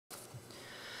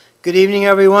Good evening,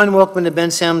 everyone. Welcome to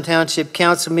Bensalem Township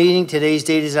Council meeting. Today's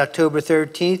date is October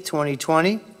 13th,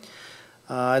 2020.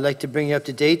 I'd like to bring you up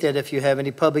to date that if you have any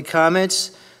public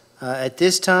comments at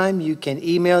this time, you can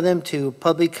email them to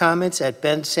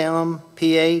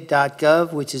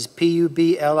publiccomments@bensalempa.gov, which is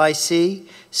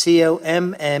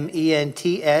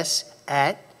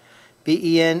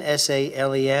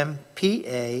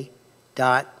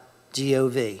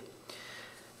publiccomments@bensalempa.gov.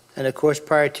 And of course,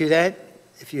 prior to that,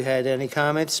 if you had any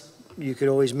comments, you could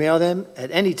always mail them at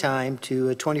any time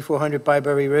to 2400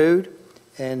 Byberry Road,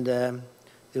 and it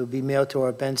will be mailed to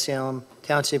our Bensalem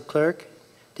Township Clerk,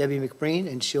 Debbie McBreen,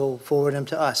 and she'll forward them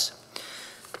to us.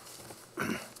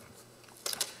 I'd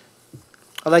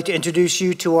like to introduce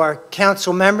you to our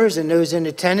council members and those in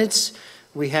attendance.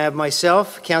 We have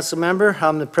myself, council member.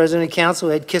 I'm the president of council,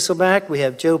 Ed Kisselback. We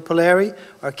have Joe Polari,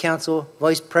 our council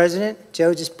vice president.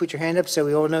 Joe, just put your hand up so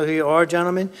we all know who you are,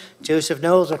 gentlemen. Joseph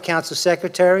Knowles, our council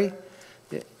secretary.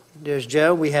 There's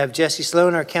Joe. We have Jesse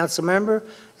Sloan, our council member,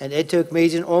 and Ed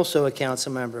Tokmajian, also a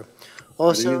council member.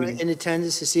 Also in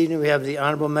attendance this evening, we have the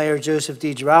Honorable Mayor Joseph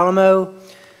DiGirolamo.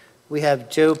 We have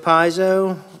Joe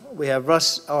Pizzo. We have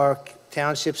Russ, our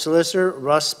township solicitor,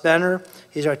 Russ Benner.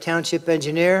 He's our township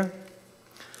engineer.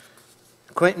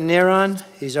 Quentin Neron,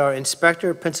 he's our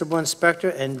inspector, principal inspector,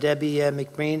 and Debbie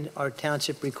McBreen, our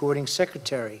township recording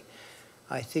secretary.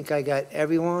 I think I got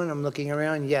everyone. I'm looking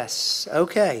around. Yes.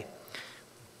 Okay.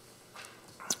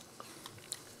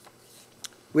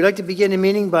 We'd like to begin the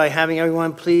meeting by having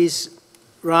everyone please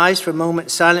rise for a moment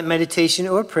of silent meditation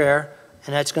or prayer,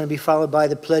 and that's going to be followed by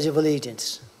the Pledge of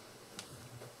Allegiance.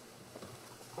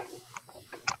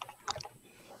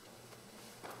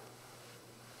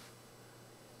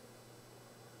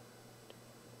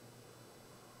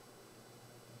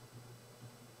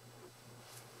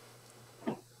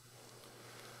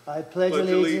 I pledge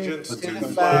allegiance to the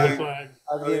flag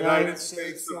of the United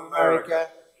States of America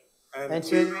and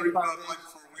to the republic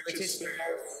for which it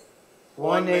stands,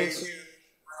 one nation,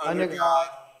 under God,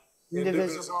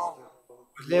 indivisible,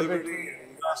 with liberty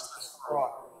and justice for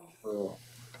all.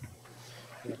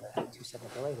 Yeah, 2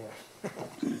 second delay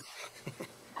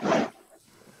there.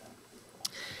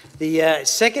 The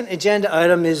second agenda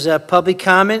item is public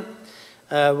comment.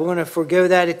 We're going to forego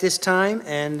that at this time,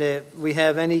 and we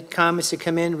have any comments that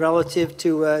come in relative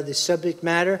to the subject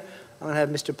matter. I'm going to have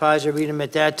Mr. Pizzo read them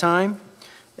at that time,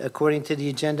 according to the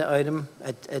agenda item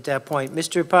at that point.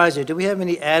 Mr. Pizzo, do we have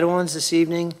any add-ons this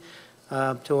evening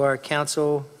to our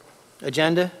council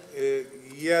agenda?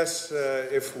 Yes,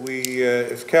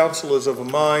 if council is of a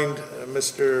mind,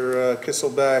 Mr.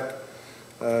 Kisselback,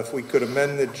 if we could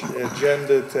amend the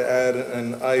agenda to add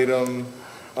an item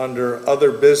under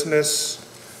other business,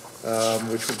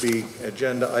 which would be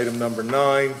agenda item number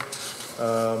 9.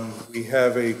 We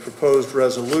have a proposed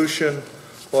resolution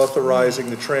authorizing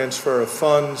the transfer of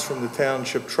funds from the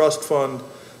Township Trust Fund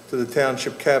to the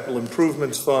Township Capital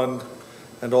Improvements Fund,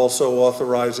 and also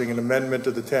authorizing an amendment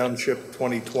to the Township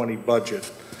 2020 budget.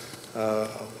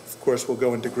 Of course, we'll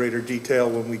go into greater detail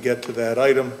when we get to that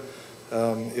item,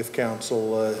 if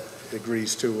council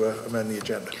agrees to amend the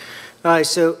agenda. All right,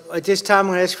 so at this time, I'm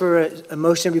going to ask for a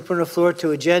motion to be put on the floor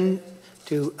to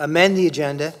amend the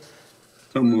agenda.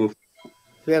 So moved.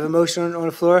 We have a motion on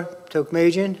the floor.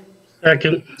 Tokmajian.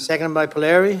 Second. Seconded by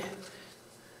Polari.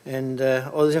 And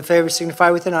all those in favor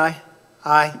signify with an aye.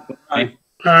 Aye. Aye.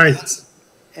 Aye.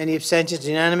 Any abstentions?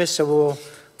 Unanimous. So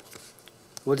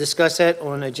we'll discuss that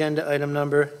on agenda item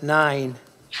number 9.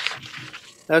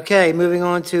 Okay, moving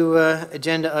on to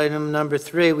agenda item number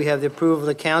 3, we have the approval of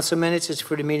the council minutes. It's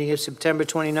for the meeting of September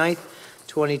 29th,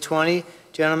 2020.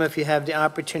 Gentlemen, if you have the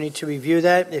opportunity to review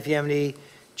that, if you have any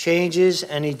changes,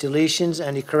 any deletions,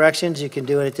 any corrections, you can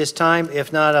do it at this time.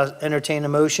 If not, I'll entertain a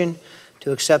motion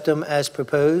to accept them as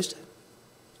proposed.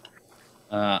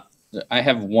 I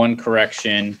have one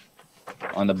correction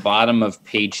on the bottom of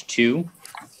page 2.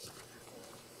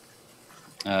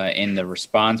 In the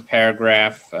response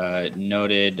paragraph,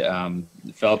 noted,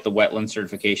 felt the wetland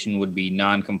certification would be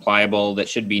non-compliable. That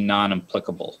should be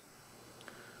non-applicable.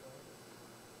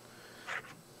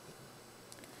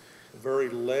 The very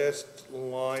last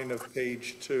line of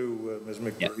page 2, Ms.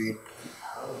 McBreen,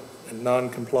 and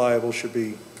non-compliable should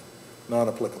be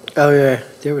non-applicable. Oh, yeah,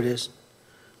 there it is.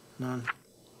 None.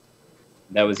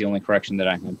 That was the only correction that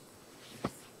I had.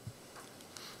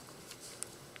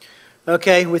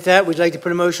 Okay, with that, would you like to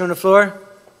put a motion on the floor?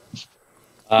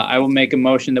 I will make a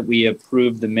motion that we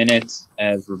approve the minutes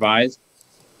as revised.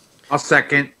 I'll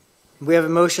second. We have a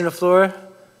motion on the floor.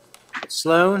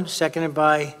 Sloan, seconded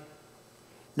by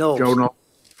Knowles. Joe Knowles.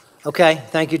 Okay,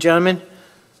 thank you, gentlemen.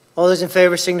 All those in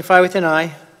favor signify with an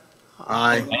aye.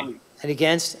 Aye. Any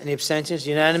against? Any abstentions?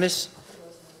 Unanimous?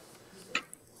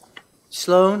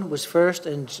 Sloan was first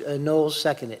and Knowles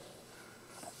seconded.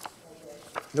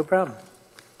 No problem.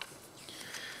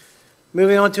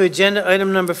 Moving on to agenda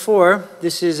item number 4.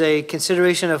 This is a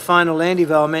consideration of final land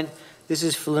development. This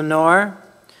is for Lennar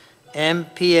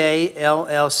MPA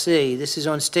LLC. This is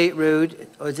on State Road,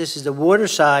 or this is the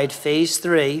Waterside Phase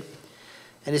 3,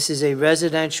 and this is a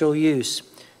residential use.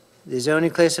 The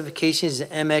zoning classification is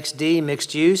MXD,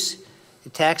 mixed use. The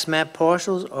tax map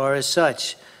parcels are as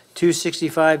such: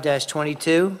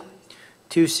 265-22,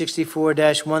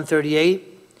 264-138,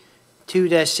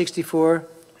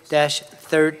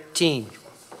 2-64-13.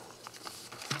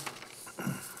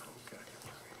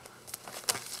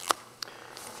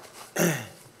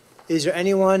 Is there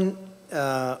anyone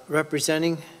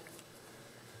representing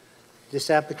this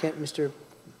applicant, Mr.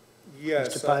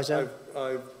 Yes, Mr. Paizo?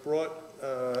 I've brought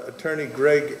Attorney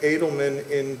Greg Edelman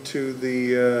into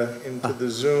the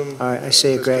Zoom. All right, I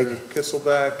see it, Greg. Mr.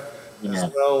 Kisselback, Yeah.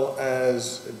 as well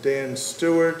as Dan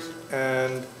Stewart,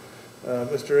 and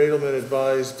Mr. Edelman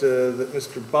advised that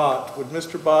Mr. Bott, would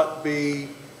Mr. Bott be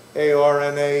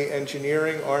ARNA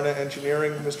Engineering,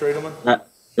 Mr. Edelman?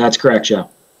 That's correct, Joe.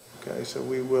 Okay, so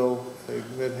we will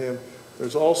admit him.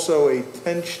 There's also a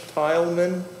Tench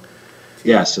Tileman.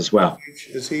 Yes, as well.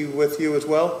 Is he with you as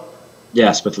well?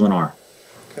 Yes, with Lennar.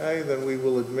 Okay, then we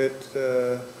will admit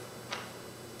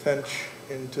Tench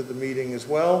into the meeting as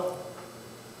well.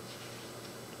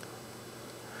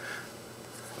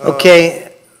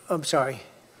 Okay, I'm sorry.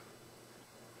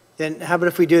 Then how about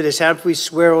if we do this? How about we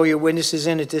swear all your witnesses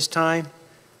in at this time?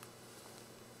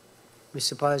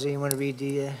 Mr. Paizo, you want to read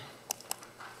the...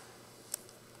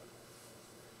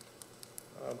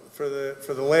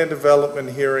 For the land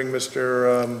development hearing,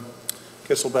 Mr.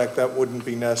 Kisselback, that wouldn't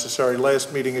be necessary.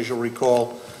 Last meeting, as you'll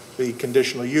recall, the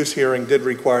conditional use hearing did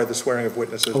require the swearing of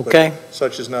witnesses. Okay. But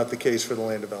such is not the case for the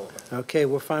land development. Okay,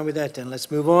 we're fine with that then.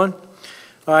 Let's move on.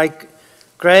 All right,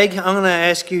 Greg, I'm going to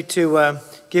ask you to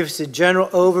give us a general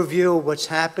overview of what's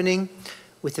happening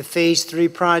with the Phase 3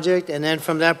 project, and then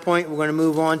from that point, we're going to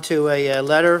move on to a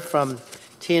letter from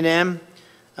T&M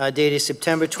dated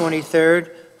September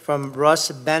 23rd from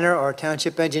Russ Benner, our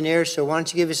township engineer. So why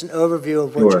don't you give us an overview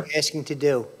of what Sure. you're asking to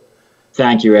do?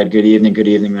 Thank you, Ed. Good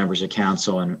evening, members of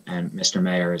council and Mr.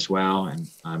 Mayor as well, and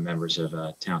members of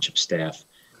township staff.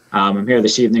 I'm here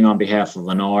this evening on behalf of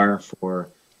Lennar for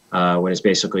what is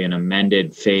basically an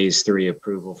amended Phase 3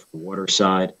 approval for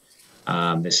Waterside.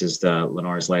 This is the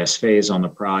Lennar's last phase on the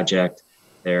project.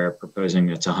 They're proposing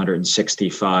it's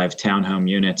 165 townhome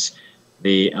units.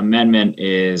 The amendment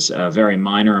is a very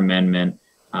minor amendment.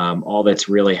 All that's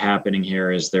really happening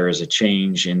here is there is a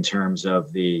change in terms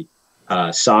of the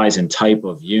size and type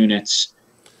of units.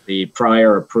 The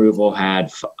prior approval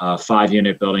had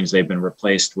 5-unit buildings. They've been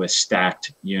replaced with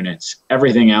stacked units.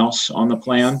 Everything else on the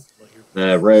plan,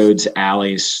 the roads,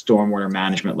 alleys, stormwater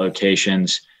management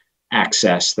locations,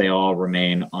 access, they all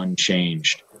remain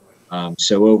unchanged.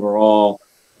 So overall,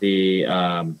 the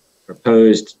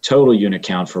proposed total unit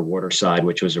count for Waterside,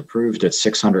 which was approved at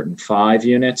 605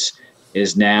 units,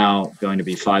 is now going to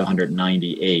be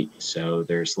 598. So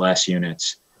there's less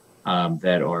units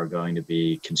that are going to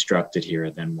be constructed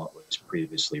here than what was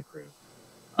previously approved.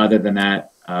 Other than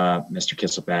that, Mr.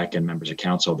 Kisselback and members of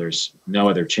council, there's no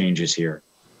other changes here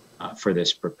for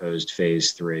this proposed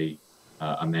Phase 3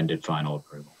 amended final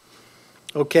approval.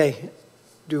 Okay.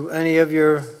 Do any of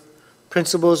your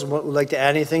principals would like to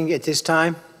add anything at this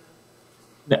time?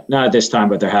 Not at this time,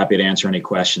 but they're happy to answer any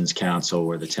questions council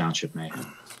or the township may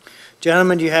have.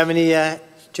 Gentlemen, do you have any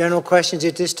general questions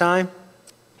at this time?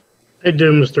 I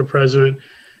do, Mr. President.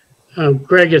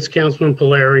 Greg, it's Councilman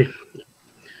Polari.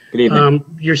 Good evening.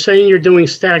 You're saying you're doing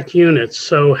stacked units,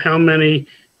 so how many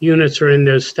units are in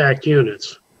those stacked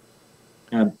units?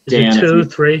 Is Dan, it 2,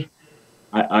 3?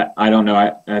 I don't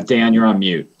know. Dan, you're on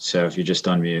mute, so if you just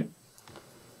unmute.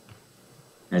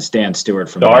 It's Dan Stewart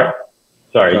from...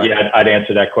 Sorry, yeah, I'd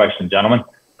answer that question, gentlemen.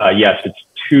 Yes, it's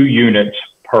 2 units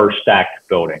per stacked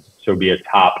building. So it'd be a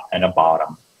top and a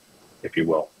bottom, if you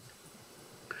will.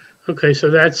 Okay, so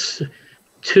that's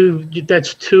two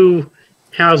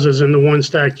houses in the one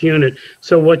stacked unit.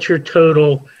 So what's your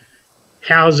total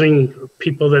housing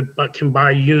people that can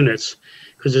buy units?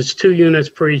 Because it's 2 units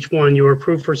per each one. You were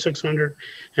approved for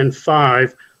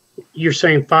 605. You're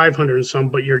saying 500 and some,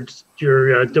 but you're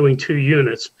doing 2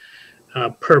 units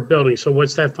per building. So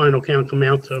what's that final count come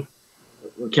out to?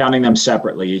 We're counting them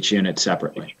separately, each unit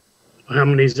separately. How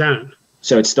many is that?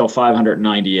 So it's still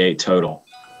 598 total.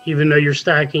 Even though you're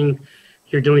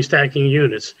doing stacking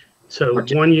units. So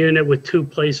Okay. 1 unit with 2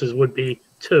 places would be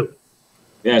 2.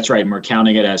 Yeah, that's right, and we're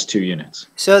counting it as 2 units.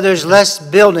 So there's less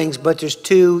buildings, but there's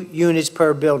 2 units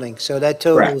per building, so that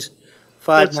totals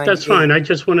That's 598. fine. I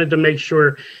just wanted to make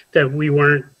sure that we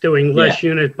weren't doing less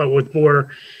units, but with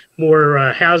more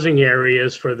housing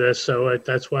areas for this. So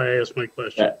that's why I asked my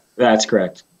question. That's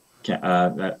correct.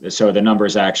 So the number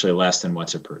is actually less than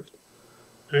what's approved.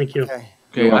 Thank you. Okay.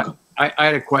 You're welcome. I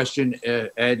had a question,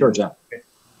 Ed. Sure, John.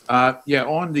 Yeah,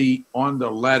 on the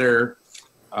letter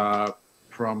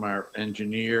from our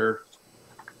engineer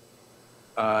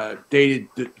dated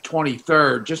the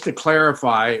 23rd, just to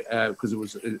clarify,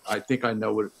 because I think I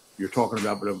know what you're talking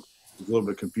about, but it was a little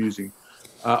bit confusing.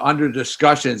 Under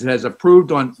discussions, it has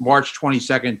approved on March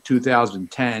 22nd,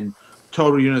 2010,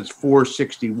 total units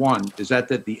 461. Is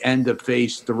that at the end of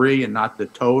phase 3 and not the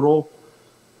total?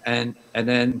 And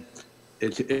then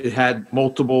it had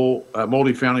multiple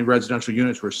multifamily residential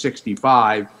units were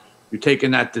 65. You're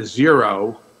taking that to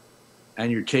 0,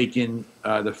 and you're taking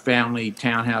the family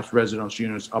townhouse residential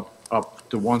units up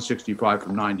to 165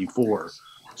 from 94.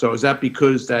 So is that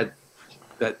because that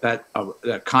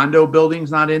condo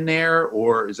building's not in there,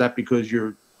 or is that because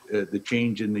you're the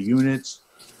change in the units?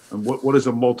 And what is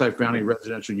a multifamily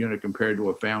residential unit compared to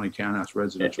a family townhouse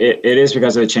residential? It is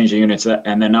because of the change of units,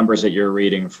 and the numbers that you're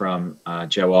reading from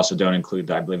Joe also don't include,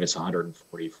 I believe it's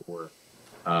 144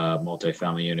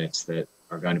 multifamily units that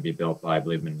are going to be built by, I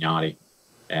believe, Mignati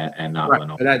and not Right.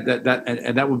 Lenore.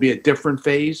 And that would be a different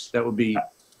phase. That would be.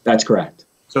 That's correct.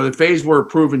 So the phase we're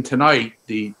approving tonight,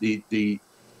 the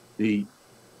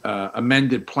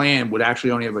amended plan would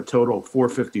actually only have a total of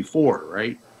 454,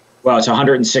 right? Well, it's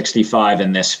 165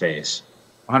 in this phase.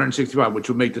 165, which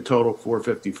would make the total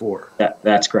 454.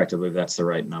 That's correct. I believe that's the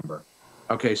right number.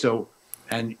 Okay, so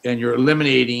and you're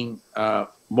eliminating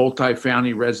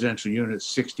multifamily residential units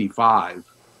 65.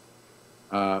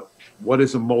 What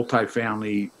is a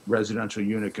multifamily residential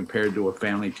unit compared to a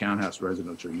family townhouse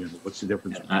residential unit? What's the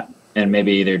difference? And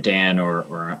maybe either Dan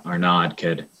or Arnaud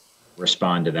could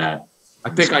respond to that.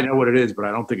 I think I know what it is, but I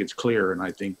don't think it's clear, and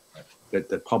I think that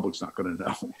the public's not going to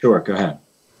know. Sure, go ahead.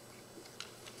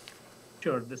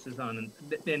 Sure, this is Anand.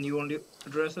 Then you want to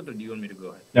address it, or do you want me to go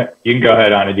ahead? No, you can go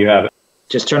ahead, Anna. Do you have it?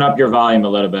 Just turn up your volume a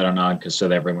little bit, Arnaud, so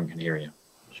that everyone can hear you.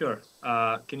 Sure.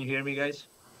 Can you hear me, guys?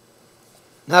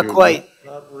 Not quite.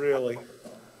 Not really.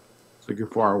 It's like you're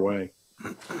far away.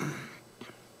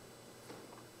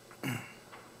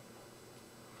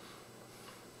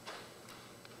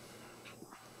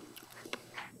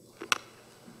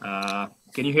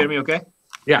 Can you hear me okay?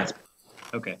 Yeah.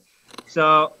 Okay.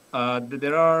 So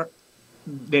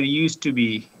there used to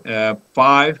be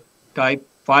 5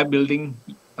 building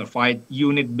or 5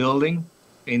 unit building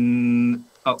in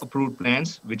approved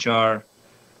plans, which are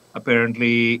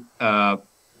apparently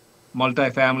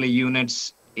multifamily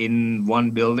units in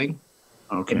one building.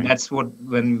 Okay. And that's what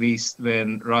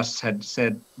when Russ had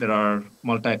said there are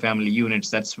multifamily units,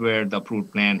 that's where the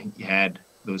approved plan had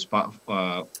those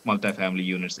multifamily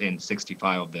units in,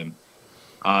 65 of them.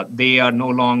 They are no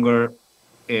longer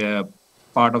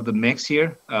part of the mix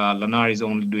here. Lennar is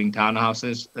only doing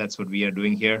townhouses. That's what we are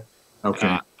doing here.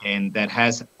 Okay. And that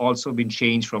has also been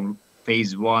changed from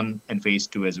phase 1 and phase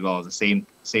 2 as well. The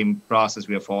same process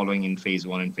we are following in phase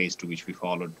 1 and phase 2, which we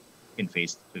followed in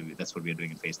phase 2. That's what we are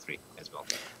doing in phase 3 as well.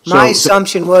 My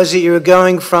assumption was that you were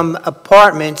going from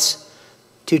apartments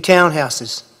to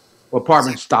townhouses. Well,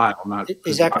 apartment style, not.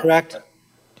 Is that correct?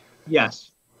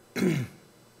 Yes. Well,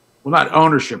 not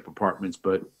ownership apartments,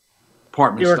 but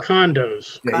apartment Your style.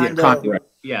 condos. Condo.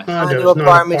 Yes. Condo Condos, not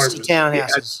apartments to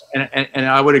apartments. townhouses. And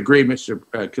I would agree, Mr.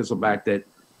 Kisselback, that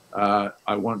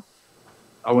I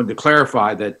wanted to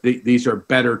clarify that these are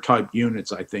better type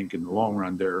units. I think in the long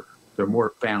run, they're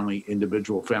more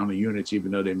individual family units,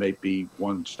 even though they may be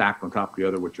one stacked on top of the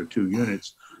other, which are 2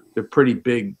 units. They're pretty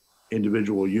big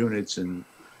individual units. And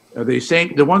are they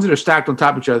saying the ones that are stacked on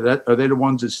top of each other, are they the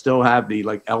ones that still have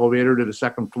the elevator to the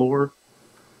second floor?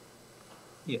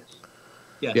 Yes.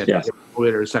 Yes. Yeah, Yes.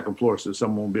 elevator to the second floor, so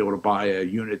someone won't be able to buy a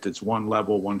unit that's one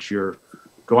level. Once you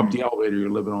go up the elevator,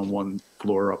 you're living on one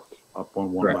floor up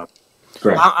on one Correct. level.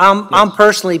 Correct. I'm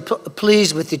personally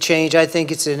pleased with the change. I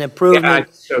think it's an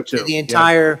improvement so too. to the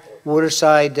entire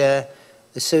Waterside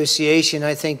Association.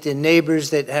 I think the neighbors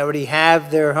that already have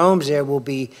their homes there will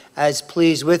be as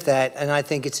pleased with that, and I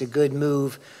think it's a good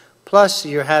move. Plus,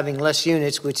 you're having less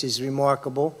units, which is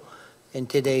remarkable in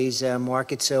today's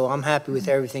market, so I'm happy with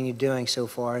everything you're doing so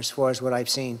far as what I've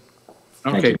seen.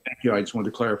 Okay, thank you. I just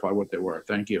wanted to clarify what they were.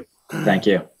 Thank you. Thank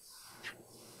you.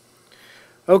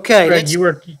 Okay. Greg, you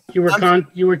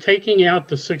were taking out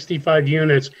the 65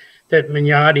 units that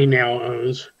Mignati now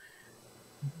owns.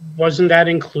 Wasn't that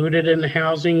included in the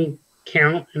housing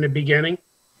count in the beginning?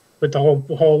 with the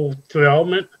whole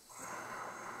development?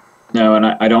 No, and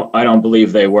I don't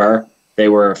believe they were. They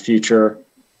were future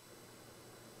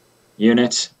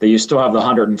units. You still have the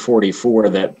 144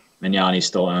 that Mignani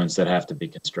still owns that have to be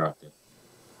constructed.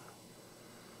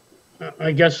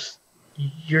 I guess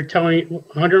you're telling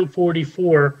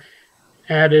 144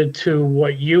 added to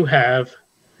what you have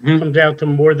comes out to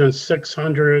more than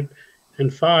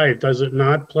 605, does it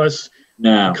not? Plus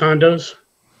No, condos?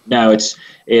 no,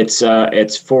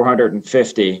 it's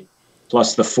 450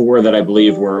 plus the 4 that I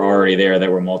believe were already there that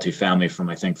were multifamily from,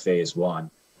 I think, phase 1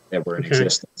 that were in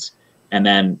existence. And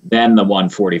then the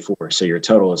 144. So your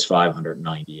total is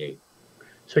 598.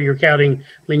 So you're counting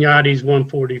Mignotti's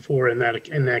 144 in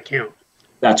that count.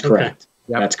 That's correct.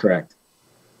 Yep. That's correct.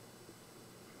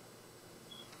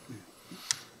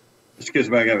 Mr.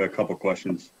 Kisbach, I have a couple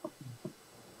questions.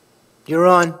 You're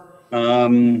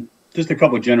on. Just a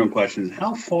couple of general questions.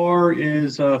 How far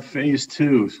is phase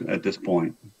 2 at this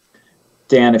point?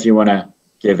 Dan, if you want to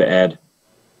give Ed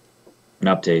an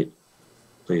update,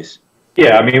 please.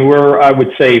 Yeah, I mean, I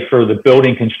would say for the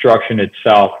building construction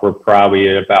itself, we're probably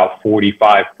at about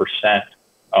 45%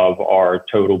 of our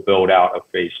total build out of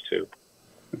phase 2.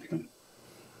 Okay.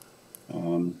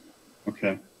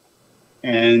 Okay.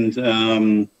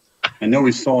 And I know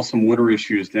we saw some water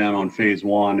issues down on phase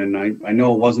 1, and I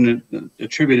know it wasn't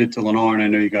attributed to Lennar, and I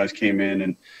know you guys came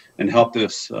in and helped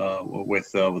us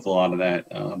with a lot of that.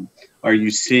 Are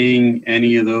you seeing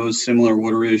any of those similar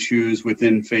water issues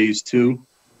within phase 2?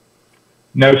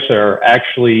 No, sir.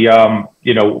 Actually,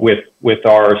 you know, with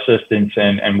our assistance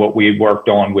and what we worked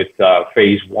on with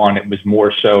phase 1, it was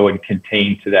more so and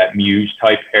contained to that Muse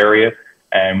type area.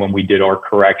 And when we did our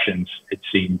corrections, it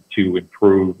seemed to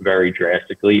improve very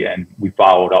drastically. And we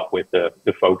followed up with the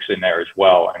folks in there as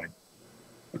well, and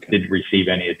didn't receive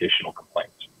any additional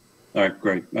complaints. All right,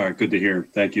 great. All right, good to hear.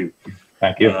 Thank you.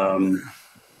 Thank you.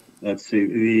 Let's see.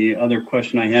 The other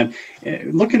question I have,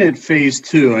 looking at phase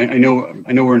 2, I know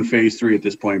we're in phase 3 at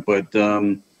this point, but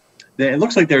it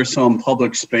looks like there's some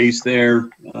public space there,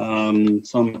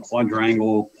 some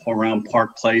quadrangle around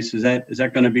Park Place. Is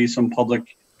that going to be some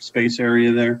public space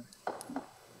area there?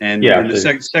 And, yeah, the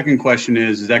second question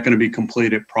is that going to be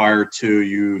completed prior to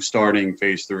you starting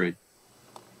phase 3?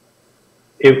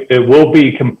 It will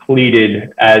be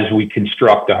completed as we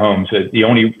construct the homes. The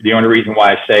only reason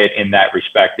why I say it in that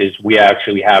respect is we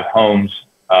actually have homes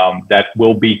that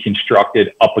will be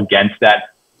constructed up against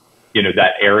that, you know,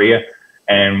 that area.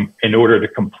 And in order to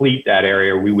complete that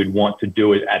area, we would want to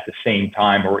do it at the same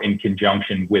time or in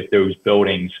conjunction with those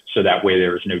buildings, so that way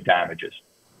there's no damages.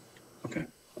 Okay.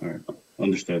 All right.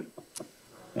 Understood.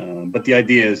 But the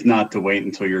idea is not to wait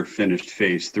until you're finished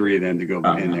phase 3 then to go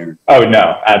in there. Oh,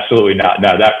 no, absolutely not.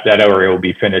 No, that area will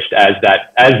be finished as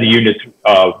the units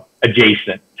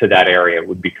adjacent to that area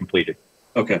would be completed.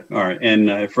 Okay. All right.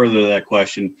 And further to that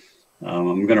question,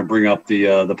 I'm going to bring up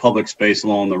the public space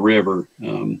along the river.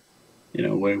 You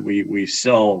know, we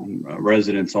sell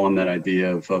residents on that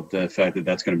idea of the fact that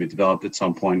that's going to be developed at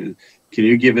some point. Can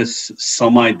you give us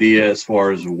some idea as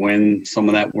far as when some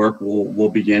of that work will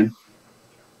begin?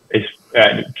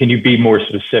 Can you be more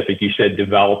specific? You said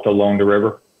developed along the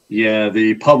river? Yeah,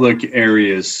 the public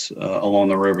areas along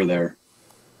the river there.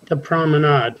 The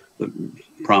promenade. The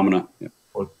promenade. Yeah.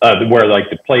 Where like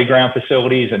the playground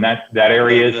facilities and that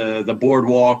area is? The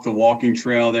boardwalk, the walking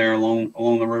trail there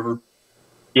along the river.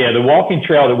 Yeah, the walking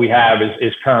trail that we have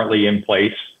is currently in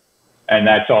place, and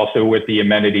that's also with the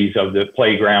amenities of the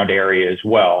playground area as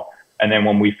well. And then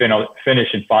when we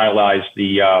finish and finalize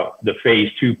the phase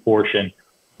 2 portion,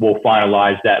 we'll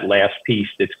finalize that last piece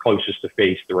that's closest to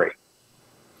phase 3.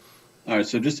 All right.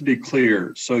 So just to be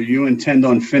clear, so you intend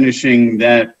on finishing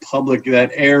that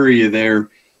area there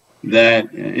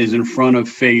that is in front of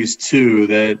phase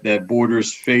 2, that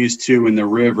borders phase 2 in the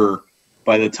river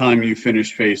by the time you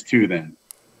finish phase 2 then?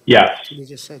 Yes. You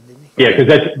just said, didn't you? Yeah,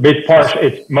 because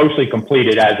it's mostly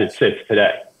completed as it sits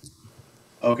today.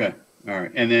 Okay. All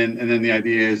right. And then the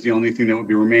idea is the only thing that would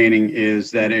be remaining is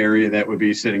that area that would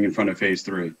be sitting in front of phase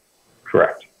 3.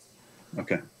 Correct.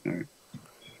 Okay. All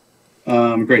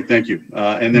right. Great. Thank you.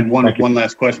 And then one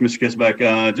last question, Mr.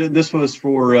 Kisbach. This was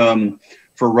for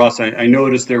Russ. I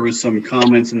noticed there was some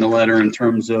comments in the letter in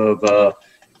terms of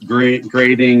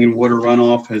grading and water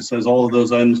runoff. Has all of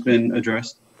those items been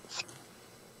addressed?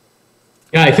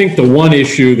 Yeah, I think the one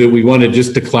issue that we wanted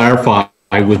just to clarify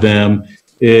with them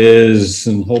is,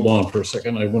 and hold on for a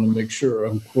second, I want to make sure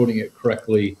I'm quoting it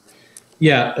correctly.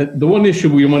 Yeah, the one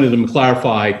issue we wanted them to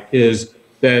clarify is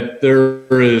that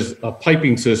there is a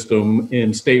piping system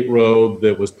in State Road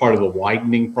that was part of the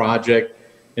widening project,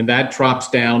 and that drops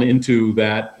down into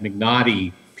that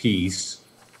Mignani piece.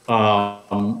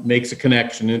 makes a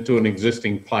connection into an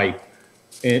existing pipe.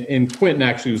 And Quentin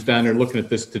actually was down there looking at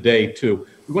this today too.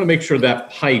 We want to make sure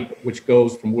that pipe, which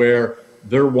goes from where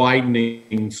their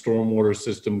widening stormwater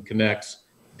system connects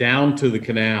down to the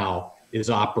canal, is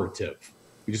operative.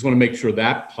 We just want to make sure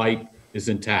that pipe is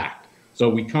intact. So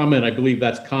we comment, I believe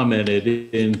that's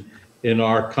commented in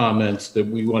our comments, that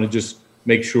we want to just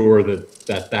make sure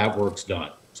that work's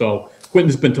done. So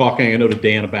Quentin's been talking, I know, to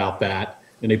Dan about that,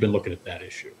 and they've been looking at that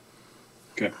issue.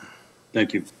 Okay,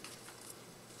 thank you.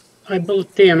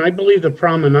 Dan, I believe the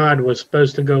promenade was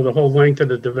supposed to go the whole length of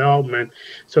the development,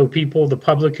 so the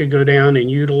public could go down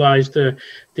and utilize the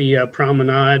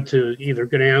promenade to either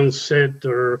go down, sit,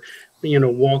 or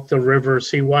walk the river,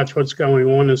 watch what's going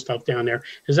on and stuff down there.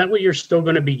 Is that what you're still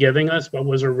going to be giving us? What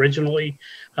was originally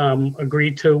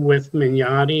agreed to with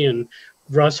Mignotti and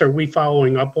Russ? Are we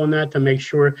following up on that to make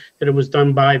sure that it was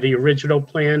done by the original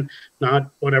plan, not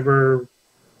whatever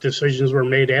decisions were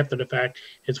made after the fact?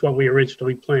 It's what we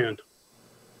originally planned.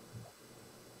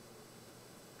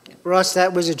 Russ,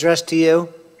 that was addressed to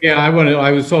you. Yeah,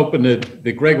 I was hoping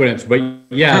that Greg would answer, but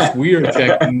yes, we are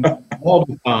checking all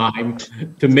the time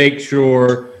to make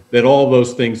sure that all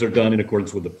those things are done in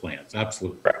accordance with the plans.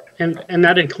 Absolutely. And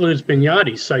that includes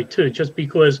Mignotti's site too. Just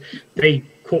because they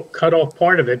cut off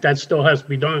part of it, that still has to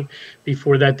be done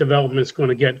before that development is going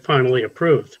to get finally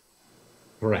approved.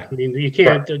 Correct. I mean, you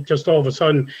can't just all of a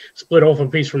sudden split off a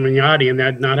piece from Mignotti and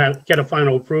that not get a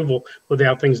final approval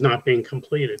without things not being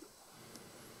completed.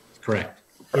 Correct.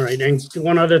 All right, and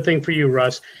one other thing for you,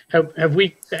 Russ. Have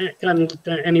we gotten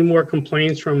any more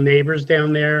complaints from neighbors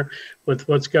down there with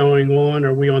what's going on?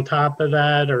 Are we on top of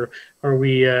that, or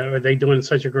are they doing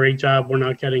such a great job we're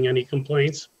not getting any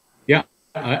complaints? Yeah,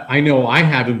 I know I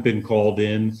haven't been called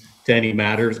in to any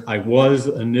matters. I was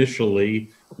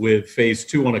initially with phase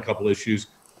 2 on a couple issues.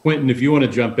 Quentin, if you want to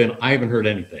jump in, I haven't heard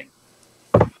anything.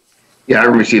 Yeah, I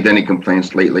haven't received any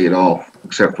complaints lately at all,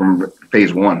 except from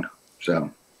phase 1.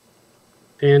 So.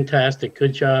 Fantastic.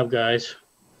 Good job, guys.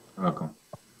 Welcome.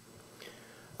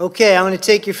 Okay, I'm going to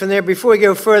take you from there. Before we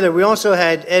go further, we also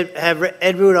had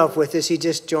Ed Rudolph with us. He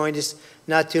just joined us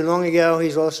not too long ago.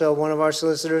 He's also one of our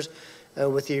solicitors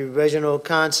with the original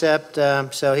concept,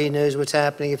 so he knows what's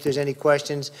happening. If there's any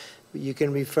questions, you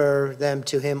can refer them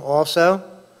to him also.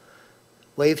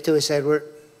 Wave to us, Edward.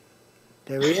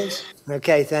 There he is.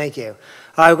 Okay, thank you.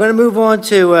 All right, we're going to move on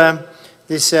to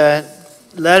this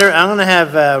letter. I'm going to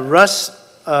have Russ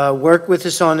work with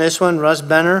us on this one. Russ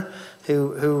Benner,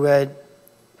 who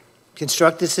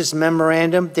constructed this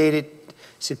memorandum dated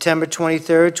September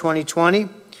 23rd, 2020.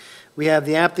 We have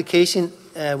the application,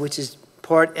 which is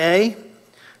Part A,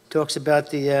 talks about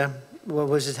the what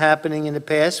was happening in the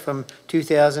past from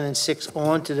 2006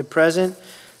 on to the present.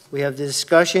 We have the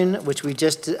discussion, which we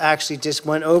just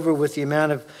went over with the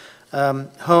amount of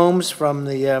homes from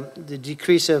the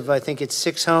decrease of, I think it's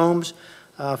 6 homes,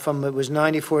 from it was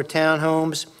 94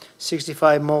 townhomes,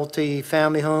 65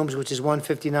 multi-family homes, which is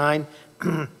 159.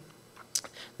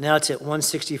 Now it's at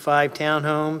 165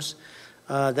 townhomes.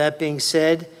 That being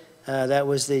said, that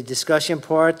was the discussion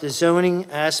part. The zoning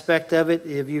aspect of it,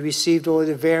 have you received all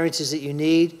the variances that you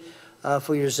need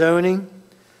for your zoning?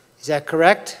 Is that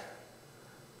correct?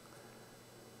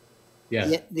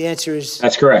 Yes. The answer is...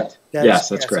 That's correct. Yes,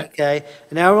 that's correct. Okay.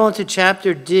 And now we're on to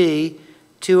Chapter D,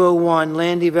 201,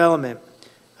 Land Development.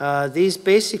 These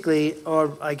basically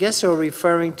are, I guess, are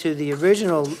referring to the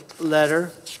original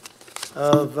letter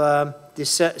of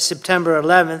September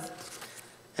 11th,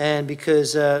 and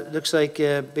because it looks like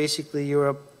basically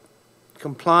you're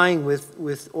complying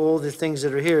with all the things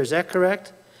that are here. Is that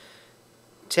correct?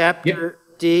 Chapter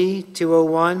D,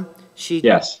 201, sheet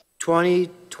 20,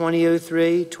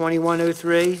 2003,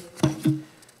 2103,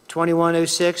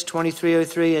 2106,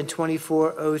 2303, and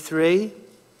 2403.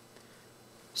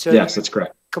 So yes, that's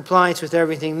correct. Compliance with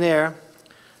everything there.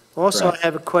 Also, Correct. I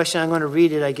have a question. I'm going to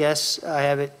read it, I guess. I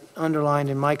have it underlined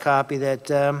in my copy that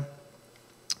it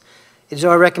is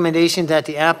our recommendation that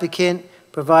the applicant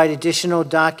provide additional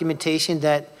documentation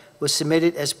that was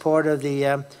submitted as part of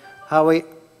the highway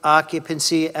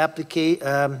occupancy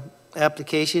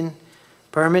application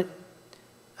permit.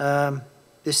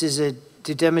 This is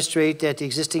to demonstrate that the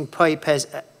existing pipe has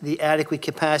the adequate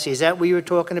capacity. Is that what you were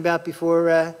talking about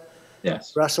before,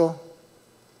 Yes. Russell?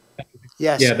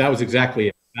 Yes. Yeah, that was exactly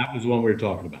it. That was the one we were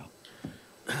talking about.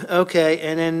 Okay,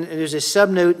 and then there's a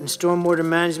subnote in stormwater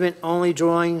management, only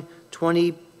drawing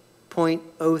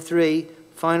 20.03,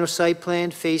 final site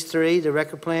plan, phase 3, the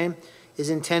record plan,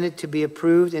 is intended to be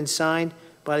approved and signed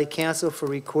by the council for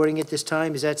recording at this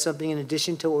time. Is that something in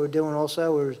addition to what we're doing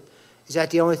also, or is that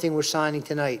the only thing we're signing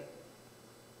tonight?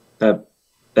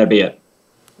 That'd be it.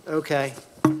 Okay.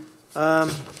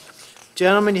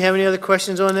 Gentlemen, you have any other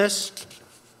questions on this?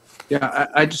 Yeah,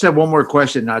 I just have one more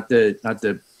question, not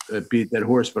to beat that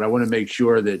horse, but I want to make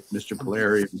sure that Mr.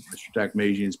 Polari, Mr.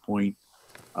 Takmajian's point,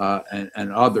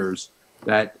 and others,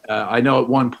 that I know at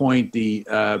one point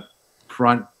the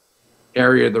front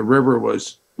area of the river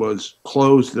was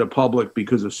closed to the public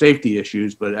because of safety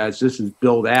issues, but as this is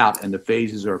built out and the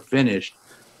phases are finished,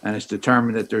 and it's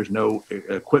determined that there's no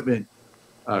equipment,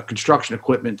 construction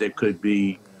equipment that could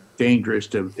be dangerous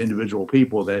to individual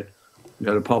people, that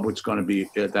the public's going to be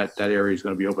that area is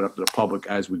going to be open up to the public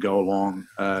as we go along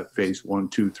phase 1,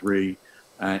 2, 3,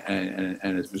 and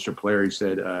as Mr. Polari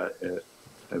said,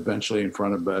 eventually in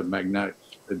front of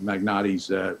Magnati's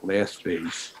last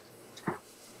phase.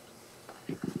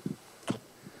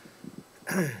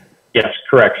 Yes,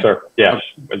 correct, sir. Yes,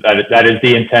 that is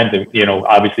the intent. Of,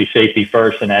 obviously safety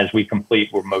first, and as we complete,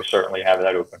 we'll most certainly have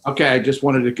that open. Okay, I just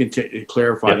wanted to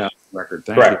clarify that on the record.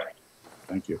 Thank Correct. you.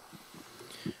 Thank you.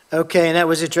 Okay, and that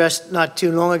was addressed not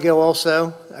too long ago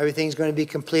also. Everything's going to be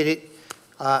completed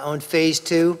on Phase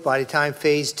 2 by the time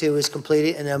Phase 2 is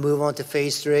completed, and they'll move on to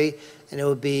Phase 3, and it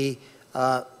will be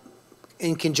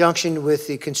in conjunction with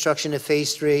the construction of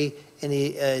Phase 3 in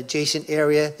the adjacent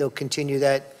area. They'll continue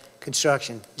that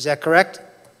construction. Is that correct?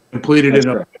 Completed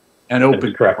and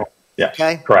open. Correct. Yes.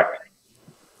 Okay. Correct.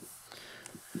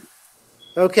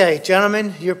 Okay,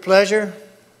 gentlemen, your pleasure.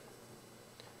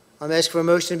 I'm asking for a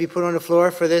motion to be put on the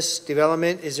floor for this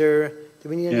development. Do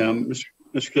we need any? Yeah,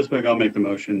 Mr. Kisbeck, I'll make the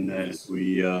motion that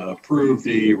we approve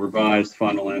the revised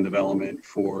final land development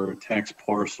for tax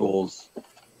parcels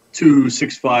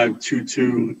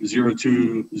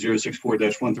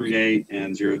 2652202-064-138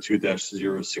 and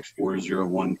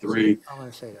 02-064013, I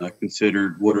want to say that.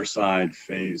 considered Waterside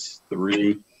Phase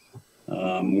 3,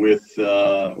 with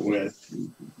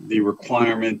the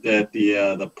requirement that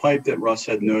the pipe that Russ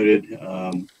had noted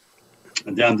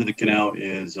down to the canal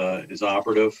is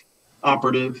operative,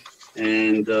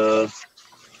 and I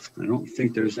don't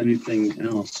think there's anything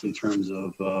else in terms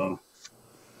of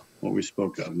what we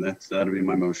spoke of. That'll be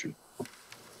my motion.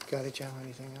 Got it, Joe?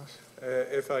 Anything else?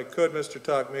 If I could, Mr.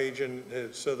 Takmajian,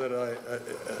 so that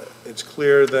it's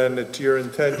clear then it's your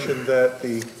intention that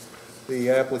the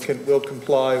applicant will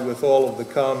comply with all of the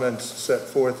comments set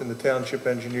forth in the Township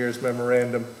Engineer's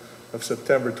Memorandum of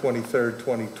September 23rd,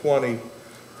 2020.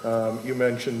 You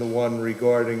mentioned the one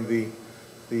regarding the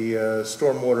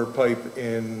stormwater pipe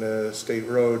in State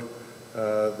Road.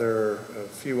 There are a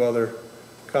few other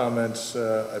comments,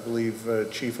 I believe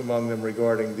chief among them,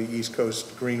 regarding the East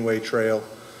Coast Greenway Trail.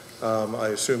 I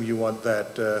assume you want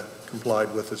that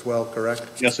complied with as well, correct?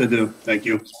 Yes, I do. Thank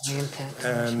you.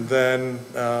 And then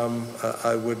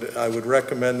I would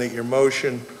recommend that your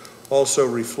motion also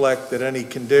reflect that any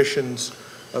conditions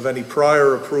of any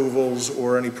prior approvals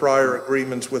or any prior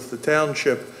agreements with the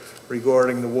township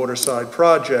regarding the Waterside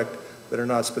project that are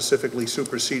not specifically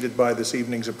superseded by this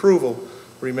evening's approval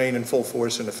remain in full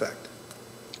force and effect.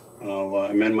 I'll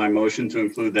amend my motion to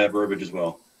include that verbiage as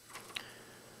well.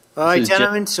 All right,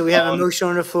 gentlemen, so we have a motion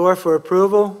on the floor for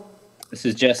approval. This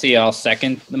is Jesse. I'll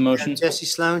second the motion. Jesse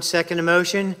Sloan, second the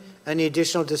motion. Any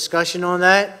additional discussion on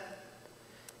that?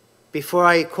 Before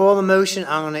I call the motion,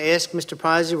 I'm going to ask Mr.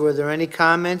 Pazzi, were there any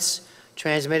comments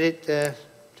transmitted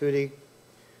through the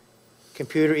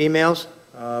computer emails?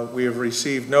 We have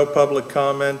received no public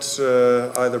comments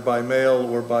either by mail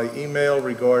or by email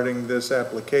regarding this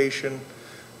application,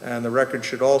 and the record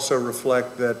should also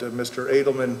reflect that Mr.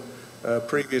 Edelman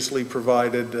previously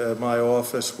provided my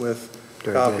office with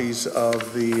copies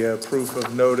of the proof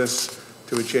of notice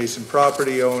to adjacent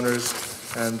property owners,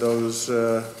 and those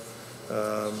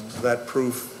that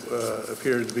proof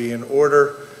appeared to be in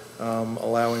order,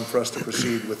 allowing for us to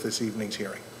proceed with this evening's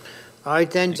hearing. All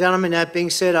right then, gentlemen, that being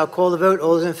said, I'll call the vote.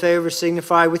 All those in favor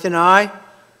signify with an aye.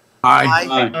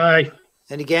 Aye. Aye.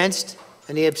 And against?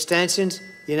 Any abstentions?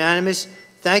 Unanimous?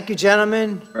 Thank you,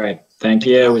 gentlemen. All right. Thank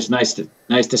you. It was nice to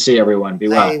see everyone. Be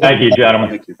well. Thank you,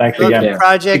 gentlemen. Thanks We love again. the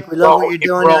project. We love what you're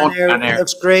doing down there. Down there. It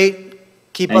looks great.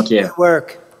 Keep up Thank the you. good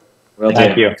work. Will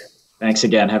Thank do. you. Thanks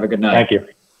again. Have a good night. Thank you.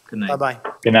 Good night. Bye-bye.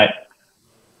 Good night.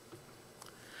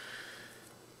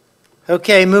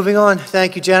 Okay, moving on.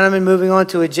 Thank you, gentlemen. Moving on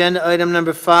to agenda item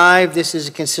number 5. This is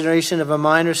a consideration of a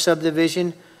minor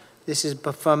subdivision. This is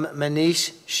from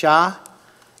Manish Shah,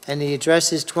 and the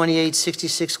address is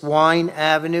 2866 Wine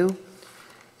Avenue.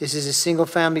 This is a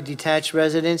single-family detached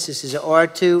residence. This is a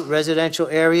R2 residential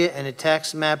area, and the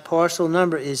tax map parcel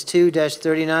number is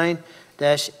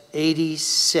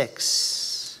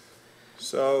 2-39-86.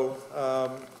 So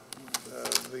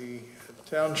the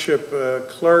township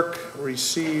clerk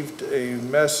received a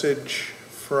message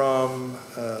from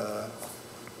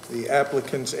the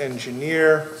applicant's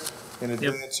engineer in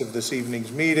advance of this evening's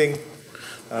meeting,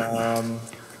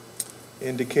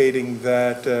 indicating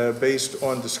that based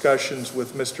on discussions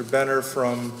with Mr. Benner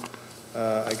from,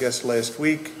 I guess, last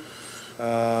week,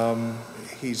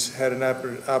 he's had an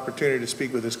opportunity to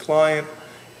speak with his client,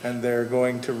 and they're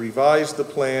going to revise the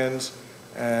plans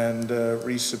and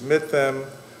resubmit them.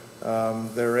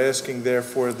 They're asking,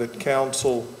 therefore, that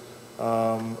council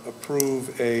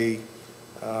approve a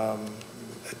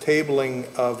tabling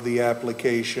of the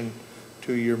application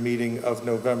to your meeting of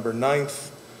November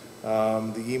 9th.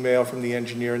 The email from the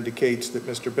engineer indicates that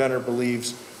Mr. Benner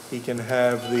believes he can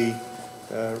have the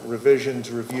revisions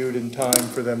reviewed in time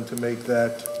for them to make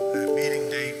that meeting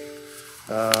date.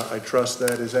 I trust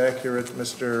that is accurate,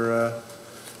 Mr.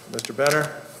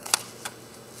 Benner.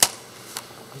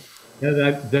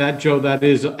 Yeah, Joe, that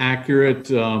is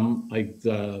accurate.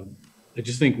 I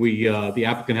just think the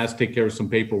applicant has to take care of some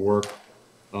paperwork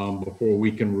before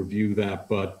we can review that.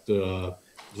 But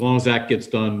as long as that gets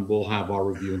done, we'll have our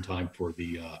review in time for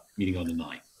the meeting on the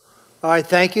 9th. All right,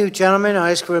 thank you, gentlemen.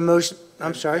 I ask for a motion.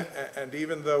 I'm sorry. And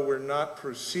even though we're not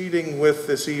proceeding with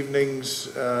this evening's,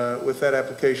 with that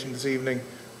application this evening,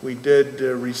 we did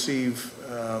receive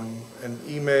an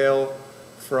email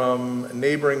from a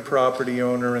neighboring property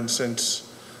owner, and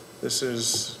since this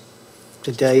is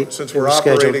Today, since we're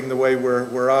operating the way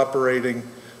we're operating,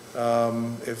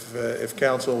 if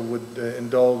council would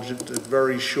indulge it,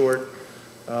 very short.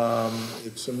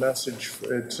 It's a message.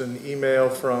 It's an email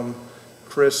from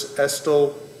Chris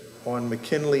Estel on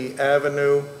McKinley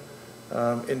Avenue,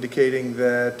 indicating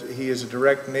that he is a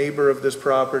direct neighbor of this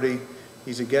property.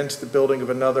 He's against the building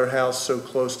of another house so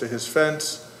close to his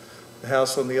fence. The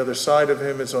house on the other side of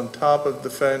him is on top of the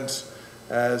fence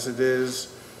as it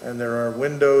is, and there are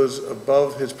windows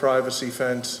above his privacy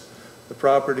fence. The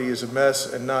property is a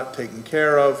mess and not taken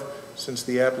care of since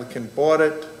the applicant bought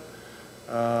it.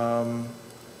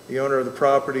 The owner of the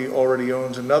property already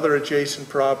owns another adjacent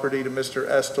property to Mr.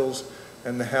 Estel's,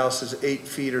 and the house is 8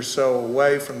 feet or so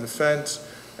away from the fence,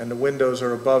 and the windows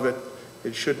are above it.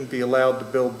 It shouldn't be allowed to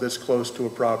build this close to a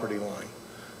property line.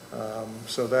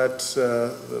 So that's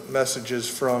the messages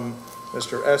from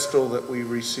Mr. Estel that we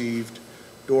received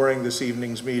during this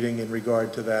evening's meeting in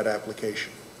regard to that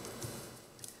application.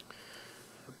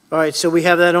 All right, so we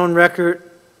have that on record.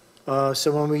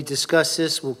 So when we discuss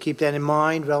this, we'll keep that in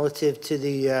mind relative to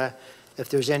the, if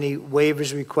there's any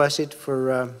waivers requested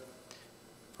for,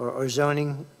 or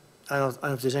zoning. I don't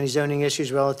know if there's any zoning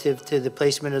issues relative to the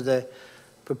placement of the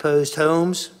proposed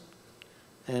homes,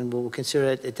 and we'll consider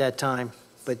it at that time.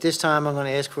 But this time, I'm going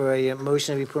to ask for a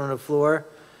motion to be put on the floor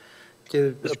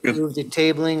to approve the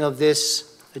tabling of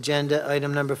this agenda,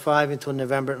 item number 5, until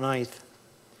November 9th.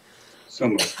 So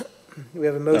moved. We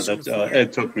have a No, motion. that's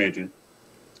Ed Tookmajor.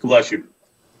 God bless you.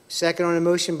 Second on the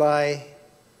motion by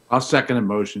I'll second the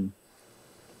motion.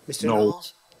 Mr. No.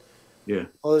 Knowles. Yeah.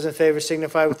 All those in favor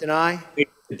signify with an aye.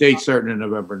 The date certain in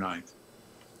November 9th.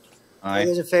 All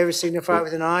those in favor signify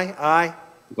with an aye. Aye.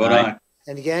 Vote aye.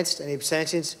 And against? Any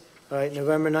abstentions? All right,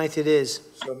 November 9th it is.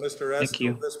 So, Mr.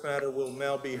 Estel, this matter will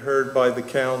now be heard by the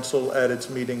council at its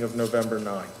meeting of November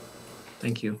 9th.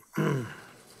 Thank you. All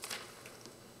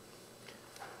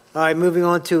right, moving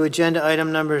on to agenda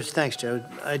item number, thanks, Joe.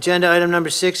 Agenda item number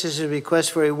 6 is a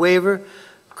request for a waiver,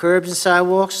 curbs and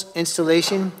sidewalks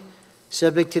installation,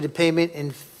 subject to the payment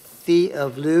in fee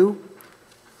of lieu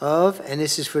of, and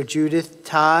this is for Judith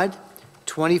Todd,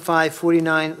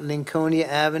 2549 Lincolnia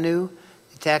Avenue.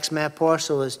 The tax map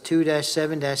parcel is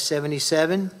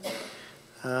 2-7-77.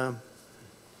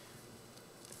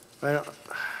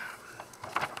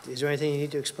 Is there anything you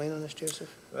need to explain on this, Joseph?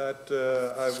 That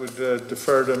I would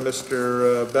defer to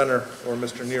Mr. Benner or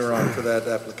Mr. Neron for that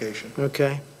application.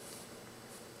 Okay.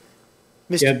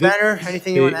 Yeah, Mr. Benner,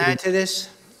 anything you want to add to this?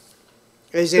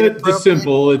 Is it It's appropriate,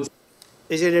 simple. It's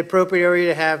is it an appropriate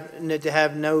area to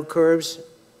have no curbs?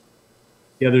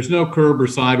 Yeah, there's no curb or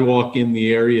sidewalk in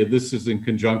the area. This is in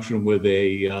conjunction with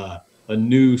a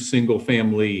new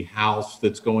single-family house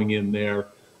that's going in there,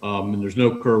 and there's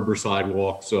no curb or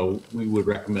sidewalk, so we would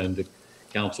recommend that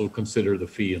council consider the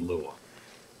fee in lieu of.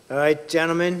 All right,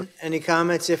 gentlemen, any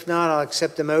comments? If not, I'll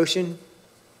accept the motion.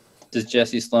 This is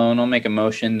Jesse Sloan. I'll make a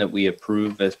motion that we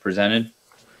approve as presented.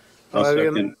 I'll All right, we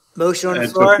have a second. motion on the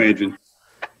Ed floor. Tookmajor.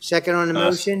 Second on the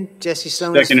motion, Jesse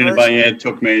Sloan is Seconded by first. Ed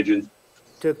Tookmajor.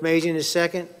 Tookmajor is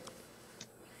second.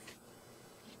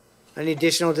 Any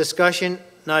additional discussion?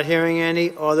 Not hearing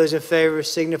any. All those in favor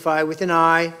signify with an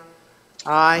aye.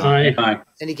 Aye. Aye. Aye.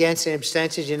 Any against? Any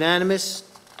abstentions? Unanimous.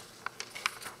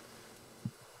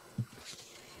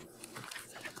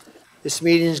 This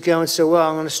meeting is going so well,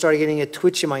 I'm going to start getting a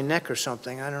twitch in my neck or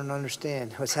something. I don't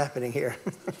understand what's happening here.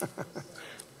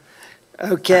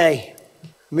 Okay,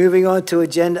 moving on to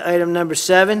agenda item number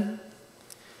 7.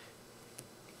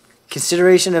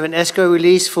 Consideration of an escrow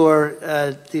release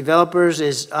for developers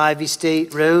is Ivy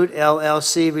State Road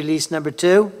LLC, release number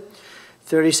 2,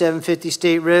 3750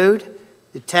 State Road.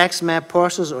 The tax map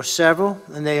parcels are several,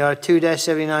 and they are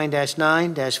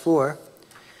 2-79-9-4,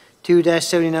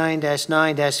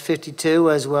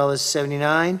 2-79-9-52, as well as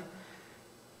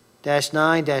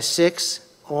 79-9-6,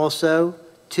 also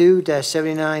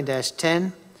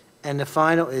 2-79-10, and the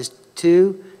final is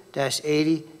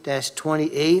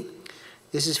 2-80-28.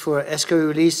 This is for escrow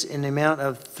release in the amount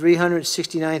of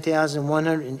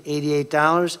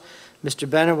 $369,188. Mr.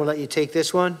 Benner, we'll let you take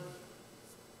this one.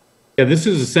 Yeah, this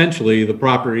is essentially the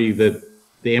property that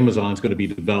the Amazon's going to be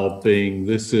developing.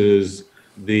 This is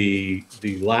the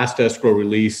last escrow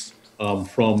release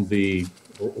from the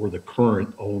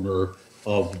current owner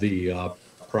of the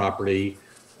property.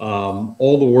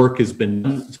 All the work has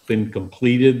been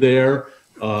completed there.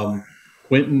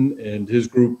 Quentin and his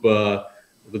group of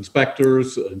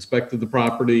inspectors inspected the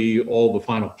property. All the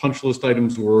final punch list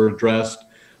items were addressed,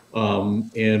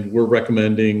 and we're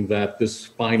recommending that this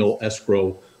final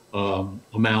escrow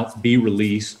amount be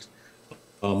released.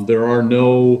 There are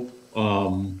no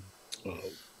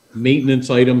maintenance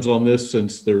items on this,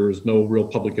 since there's no real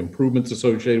public improvements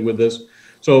associated with this.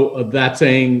 So that's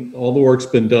saying all the work's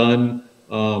been done,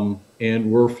 and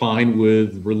we're fine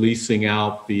with releasing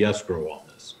out the escrow on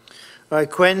this. All right,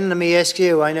 Quentin, let me ask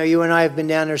you. I know you and I have been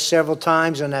down there several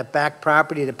times on that back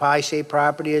property, the pie-shaped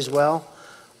property as well.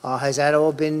 Has that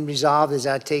all been resolved? Is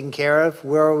that taken care of?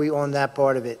 Where are we on that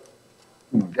part of it?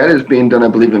 That is being done, I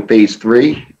believe, in phase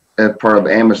 3 as part of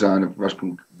Amazon, if Russ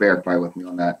can verify with me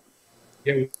on that.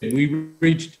 Yeah, we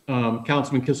reached,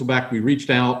 Councilman Kisselback, we reached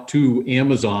out to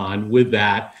Amazon with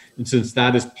that. And since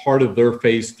that is part of their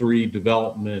phase 3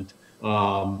 development,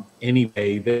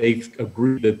 anyway, they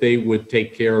agreed that they would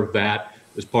take care of that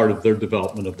as part of their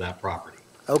development of that property.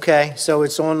 Okay, so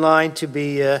it's online to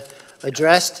be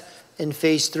addressed in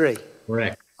phase 3.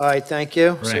 Correct. All right, thank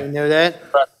you. Correct. So we know that.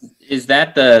 Is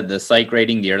that the site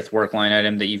grading, the earthwork line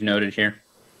item that you've noted here?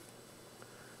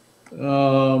 I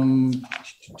don't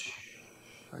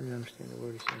understand the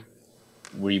word he's saying.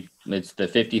 It's the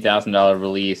 $50,000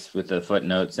 release with a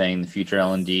footnote saying the future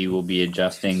L&D will be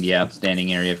adjusting the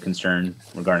outstanding area of concern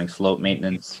regarding slope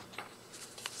maintenance.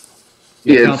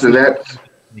 Yeah, so that's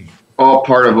all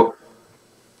part of,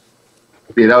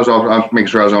 yeah, that was all, I'll make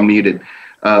sure I was unmuted.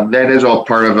 That is all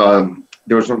part of,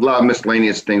 there was a lot of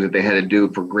miscellaneous things that they had to do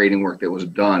for grading work that was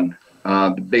done.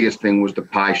 The biggest thing was the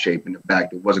pie shape in the back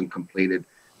that wasn't completed.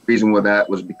 The reason why that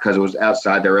was because it was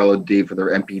outside their LOD for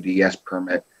their MPDS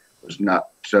permit. It was not,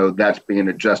 so that's being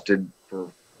adjusted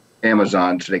for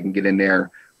Amazon so they can get in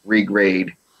there,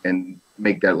 regrade, and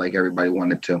make that like everybody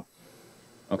wanted to.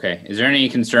 Okay. Is there any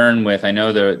concern with, I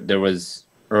know there was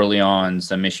early on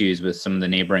some issues with some of the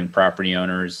neighboring property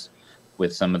owners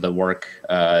with some of the work.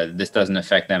 This doesn't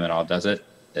affect them at all, does it?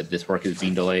 That this work is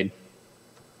being delayed?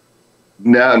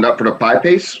 No, not for the pie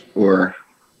pace, or?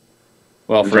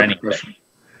 Well, for anything.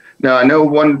 No, I know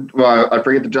one, I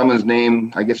forget the gentleman's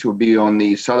name. I guess it would be on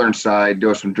the southern side. There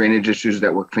were some drainage issues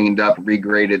that were cleaned up,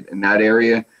 regraded in that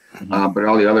area. But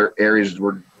all the other areas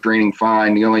were draining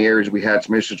fine. The only areas we had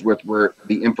some issues with were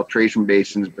the infiltration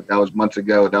basins, but that was months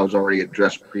ago. That was already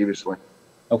addressed previously.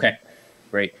 Okay,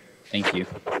 great. Thank you.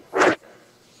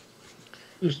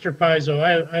 Mr. Pizzo,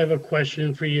 I have a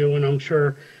question for you, and I'm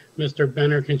sure Mr.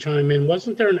 Benner can chime in.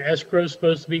 Wasn't there an escrow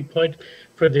supposed to be put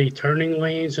for the turning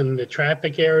lanes and the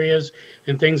traffic areas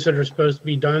and things that are supposed to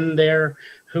be done there?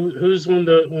 Who's on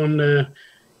the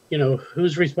you know,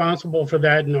 who's responsible for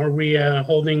that? And are we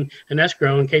holding an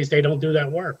escrow in case they don't do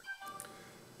that work?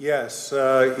 Yes,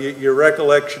 your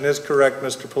recollection is correct,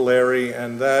 Mr. Polari,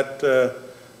 and that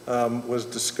was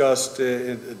discussed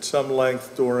at some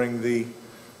length during the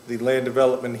land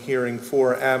development hearing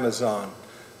for Amazon.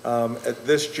 At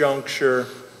this juncture,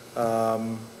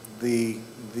 the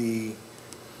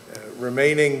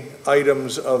remaining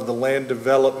items of the land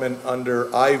development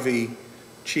under Ivy,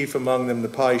 chief among them the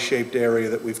pie-shaped area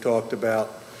that we've talked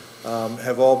about,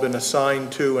 have all been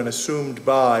assigned to and assumed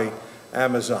by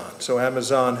Amazon. So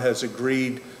Amazon has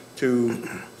agreed to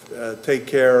take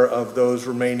care of those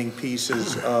remaining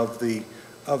pieces of the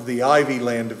Ivy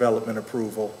land development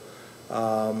approval.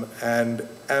 And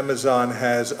Amazon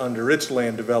has under its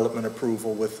land development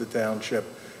approval with the township,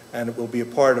 and it will be a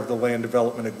part of the land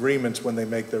development agreements when they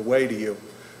make their way to you.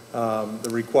 The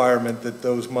requirement that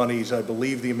those monies, I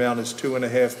believe the amount is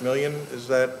 $2.5 million. Is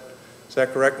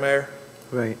that correct, Mayor?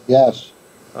 Right. Yes.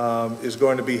 is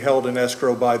going to be held in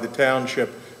escrow by the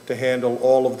township to handle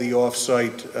all of the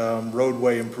off-site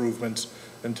roadway improvements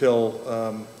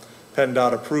until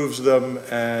PennDOT approves them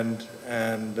and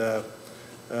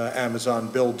Amazon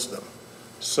builds them.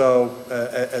 So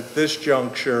at this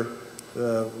juncture,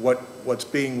 what's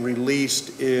being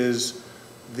released is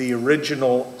the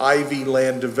original Ivy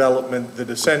land development that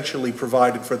essentially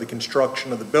provided for the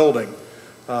construction of the building.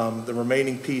 The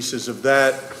remaining pieces of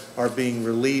that are being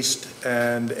released,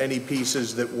 and any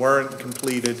pieces that weren't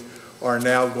completed are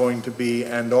now going to be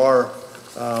and are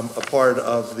a part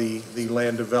of the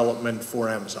land development for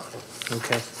Amazon.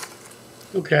 Okay.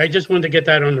 Okay, I just wanted to get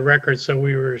that on the record so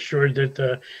we were assured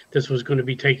that this was going to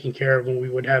be taken care of and we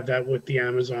would have that with the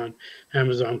Amazon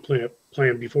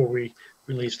plan before we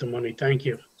release the money. Thank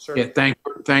you. Sir? Yeah,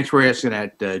 thanks for asking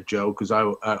that, Joe, because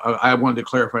I wanted to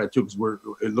clarify that too, because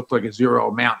it looked like a zero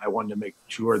amount. I wanted to make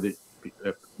sure that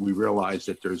we realize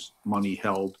that there's money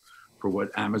held for what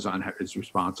Amazon is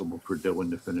responsible for doing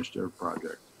to finish their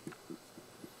project.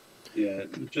 Yeah,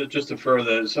 just to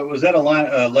further, so was that a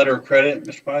letter of credit,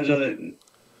 Mr. Pizzo?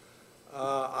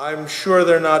 I'm sure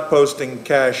they're not posting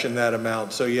cash in that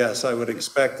amount, so yes, I would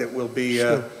expect it will be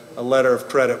a letter of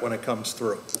credit when it comes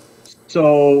through.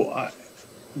 So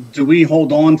do we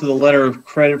hold on to the letter of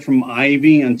credit from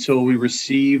Ivy until we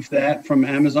receive that from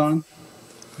Amazon?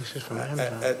 This is from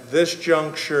Amazon. At this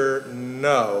juncture,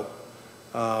 no.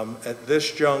 At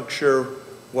this juncture,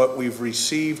 what we've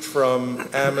received from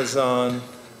Amazon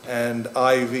and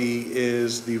Ivy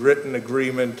is the written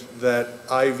agreement that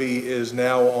Ivy is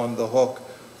now on the hook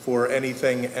for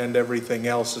anything and everything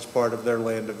else as part of their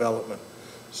land development.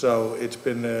 So it's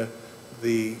been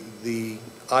the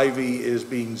Ivy is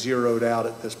being zeroed out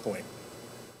at this point.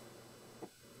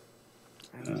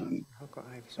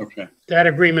 Okay. That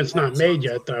agreement's not made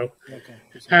yet, though.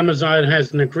 Amazon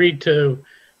hasn't agreed to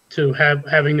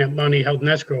having that money held in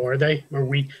escrow, are they? Or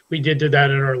we did do that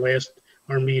at our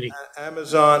meeting.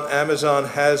 Amazon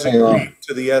has agreed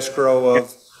to the escrow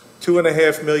of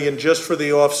 $2.5 million just for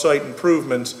the off-site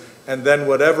improvements, and then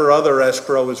whatever other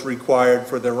escrow is required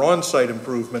for their on-site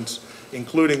improvements,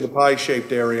 including the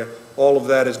pie-shaped area, all of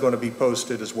that is going to be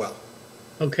posted as well.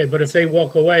 Okay, but if they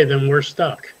walk away, then we're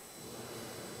stuck.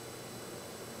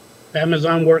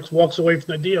 Amazon walks away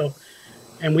from the deal,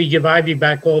 and we give Ivy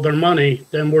back all their money,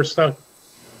 then we're stuck.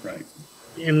 Right.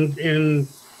 In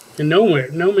no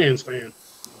man's land.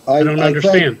 I don't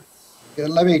understand.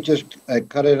 Let me just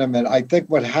cut in a minute. I think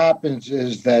what happens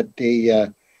is that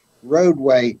the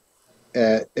roadway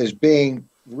is being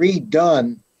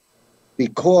redone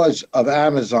because of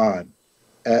Amazon.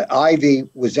 Ivy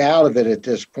was out of it at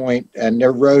this point, and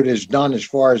their road is done as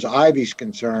far as Ivy's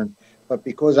concerned. But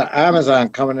because of Amazon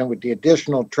coming in with the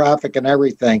additional traffic and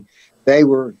everything, they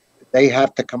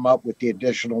have to come up with the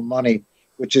additional money,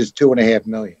 which is $2.5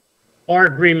 million. Our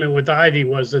agreement with Ivy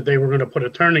was that they were going to put a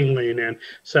turning lane in,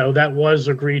 so that was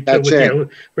agreed to with the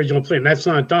original plan. That's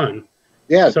not done.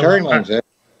 Yeah, so turning lane's in.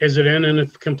 Is it in and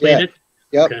it's completed?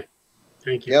 Yeah. Yep. Okay.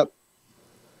 Thank you. Yep.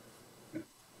 All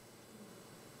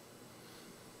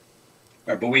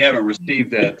right, but we haven't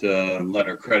received that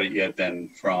letter of credit yet then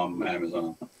from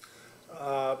Amazon.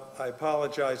 I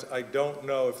apologize. I don't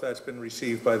know if that's been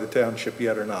received by the township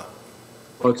yet or not.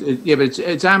 Well, but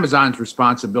it's Amazon's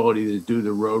responsibility to do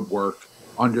the road work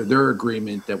under their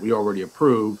agreement that we already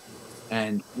approved,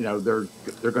 and they're going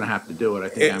to have to do it. I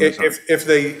think Amazon.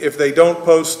 If they don't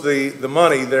post the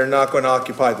money, they're not going to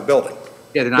occupy the building.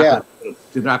 Yeah, they're not going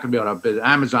to be able to.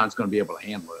 Amazon's going to be able to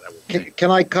handle it. I would think.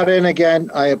 Can I cut in again?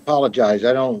 I apologize.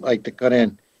 I don't like to cut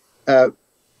in.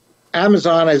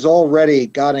 Amazon has already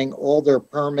gotten all their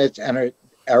permits and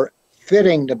are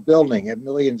fitting the building at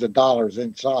millions of dollars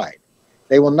inside.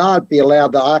 They will not be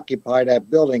allowed to occupy that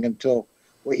building until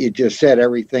what you just said,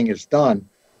 everything is done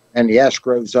and the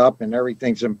escrow's up and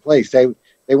everything's in place. They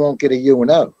won't get a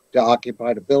UNO to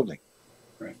occupy the building.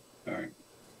 Right. All right.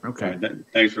 Okay. All right.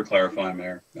 Thanks for clarifying,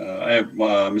 Mayor. I have,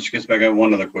 Mr. Kitzbeck, I have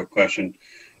one other quick question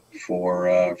for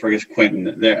I guess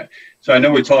Quentin there. So I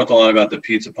know we talked a lot about the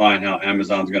pizza pie and how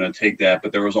Amazon's going to take that,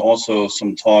 but there was also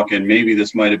some talk, and maybe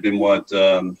this might have been what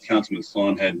Councilman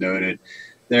Sloan had noted.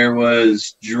 There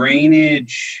was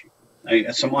drainage,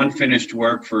 some unfinished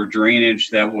work for drainage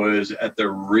that was at the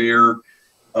rear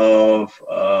of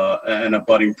an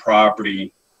abutting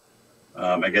property,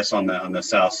 I guess on the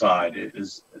south side.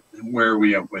 Where are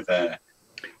we up with that?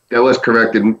 That was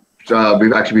corrected.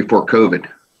 We've actually before COVID,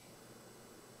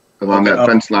 along that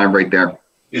fence line right there.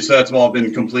 So that's all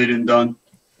been completed and done?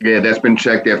 Yeah, that's been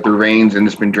checked after rains and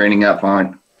it's been draining out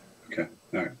fine. Okay.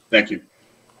 All right. Thank you.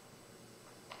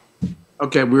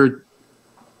 Okay, are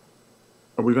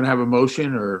Are we going to have a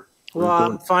motion or? Well,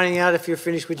 I'm finding out if you're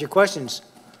finished with your questions.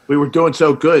 We were doing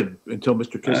so good until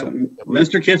Mr. Kissel.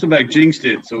 Mr. Kisselback jinxed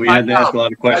it, so we had to ask a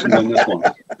lot of questions on this one.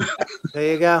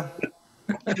 There you go.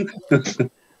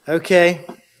 Okay.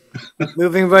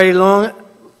 Moving right along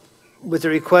with the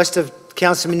request of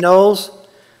Councilman Knowles,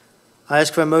 I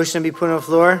ask for a motion to be put on the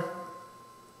floor.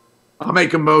 I'll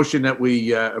make a motion that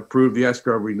we approve the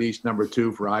escrow release number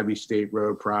 2 for Ivy State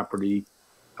Road property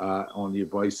on the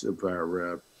advice of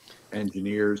our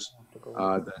engineers,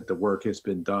 that the work has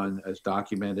been done as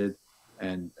documented,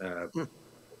 and our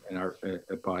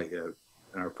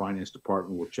finance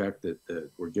department will check that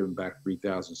we're giving back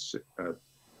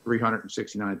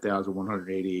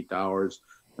 $369,188,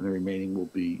 and the remaining will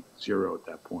be zero at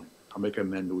that point. I'll make an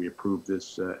amendment that we approve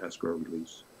this escrow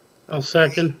release. I'll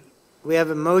second. We have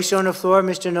a motion on the floor,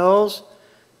 Mr. Knowles,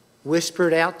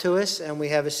 whispered out to us, and we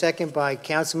have a second by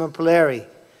Councilman Polari.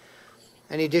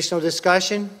 Any additional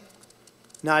discussion?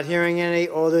 Not hearing any.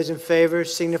 All those in favor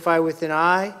signify with an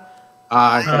aye.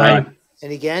 Aye.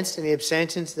 Any against? Any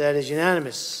abstentions? That is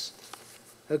unanimous.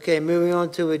 Okay, moving on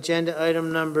to agenda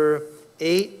item number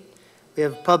 8. We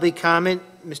have public comment.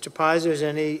 Mr. Pizer, is there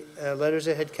any letters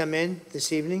that had come in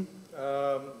this evening?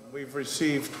 We've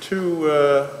received two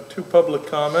public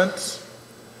comments.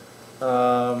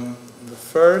 The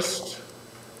first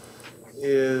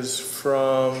is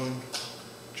from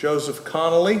Joseph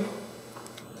Connolly,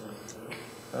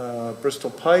 Bristol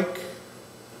Pike.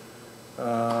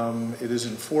 It is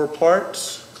in 4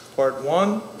 parts. Part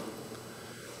 1,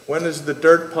 when is the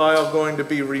dirt pile going to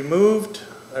be removed?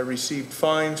 I received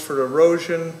fines for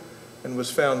erosion and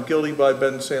was found guilty by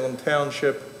Bensalem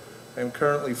Township. I am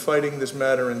currently fighting this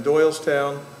matter in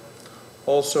Doylestown.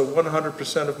 Also,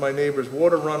 100% of my neighbor's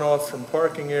water runoff from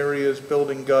parking areas,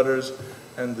 building gutters,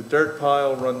 and the dirt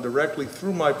pile run directly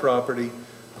through my property,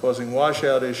 causing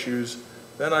washout issues.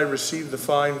 Then I received the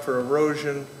fine for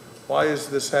erosion. Why is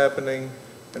this happening?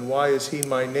 And why is he,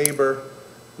 my neighbor,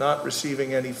 not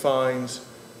receiving any fines?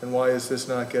 And why is this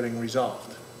not getting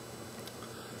resolved?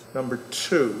 Number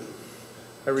 2,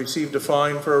 I received a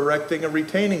fine for erecting a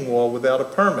retaining wall without a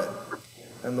permit,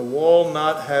 and the wall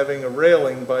not having a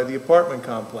railing by the apartment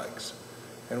complex.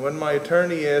 And when my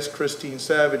attorney asked Christine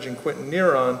Savage and Quentin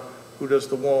Neron, who does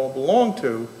the wall belong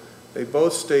to, they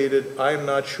both stated, I am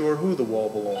not sure who the wall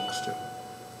belongs to.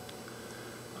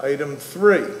 Item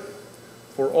 3,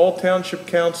 for all township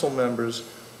council members,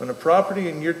 when a property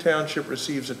in your township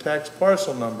receives a tax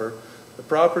parcel number, the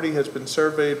property has been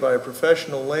surveyed by a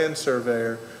professional land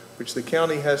surveyor, which the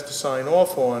county has to sign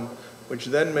off on, which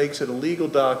then makes it a legal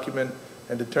document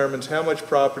and determines how much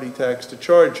property tax to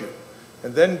charge you,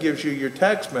 and then gives you your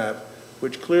tax map,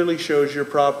 which clearly shows your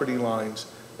property lines.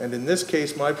 And in this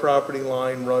case, my property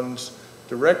line runs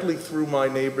directly through my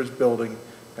neighbor's building,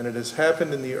 and it has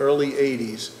happened in the early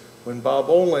 80s when Bob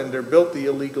Olander built the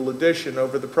illegal addition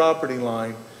over the property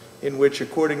line, in which,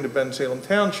 according to Bensalem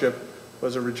Township,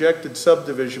 was a rejected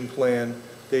subdivision plan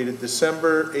dated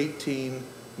December 18,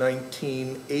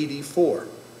 1984.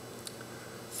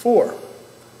 4,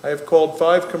 I have called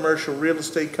 5 commercial real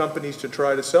estate companies to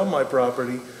try to sell my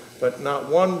property, but not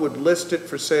one would list it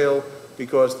for sale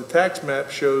because the tax map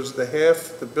shows the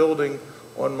half the building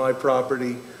on my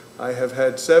property. I have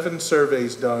had 7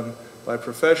 surveys done by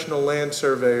professional land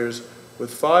surveyors,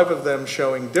 with 5 of them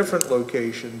showing different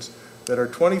locations that are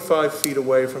 25 feet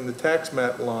away from the tax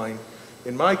map line.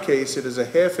 In my case, it is a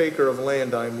half acre of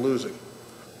land I am losing.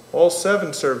 All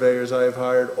 7 surveyors I have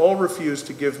hired all refuse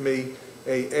to give me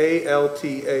a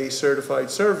ALTA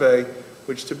certified survey,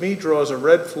 which to me draws a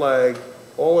red flag,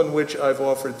 all in which I've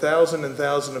offered thousands and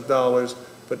thousands of dollars,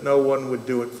 but no one would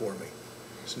do it for me.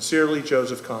 Sincerely,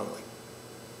 Joseph Connolly.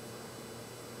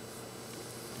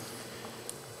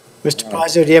 Mr.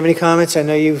 Pizer, do you have any comments? I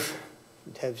know you've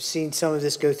seen some of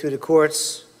this go through the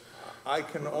courts. I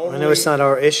know it's not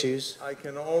our issues. I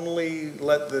can only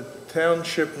let the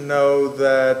township know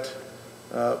that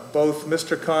both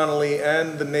Mr. Connolly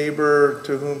and the neighbor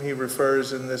to whom he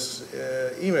refers in this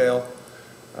email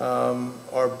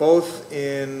are both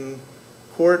in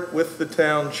court with the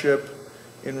township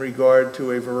in regard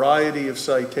to a variety of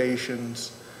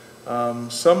citations.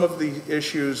 Some of the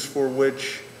issues for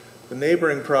which the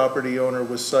neighboring property owner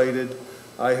was cited,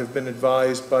 I have been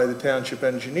advised by the township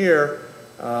engineer,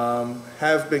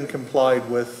 have been complied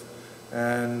with,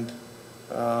 and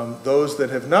those that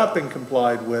have not been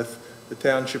complied with, the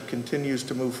township continues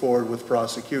to move forward with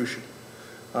prosecution.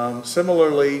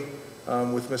 Similarly,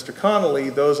 with Mr. Connolly,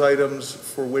 those items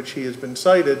for which he has been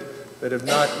cited that have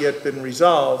not yet been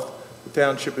resolved, the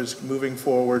township is moving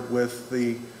forward with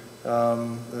the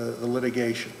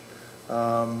litigation.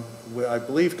 I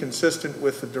believe consistent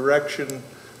with the direction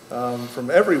from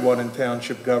everyone in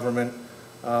township government.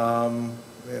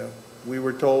 We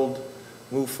were told,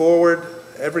 move forward,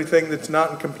 everything that's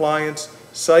not in compliance,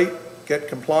 cite, get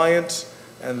compliance,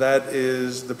 and that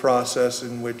is the process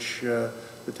in which the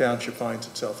township finds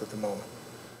itself at the moment.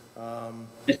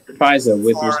 Mr. Pisa,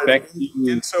 with respect to...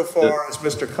 Insofar as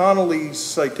Mr. Connolly's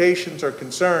citations are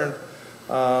concerned,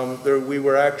 we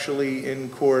were actually in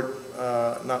court,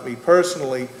 not me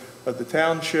personally, but the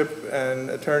township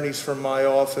and attorneys from my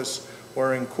office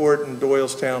were in court in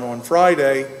Doylestown on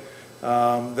Friday.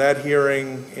 That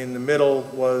hearing in the middle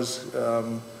was,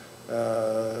 it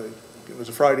was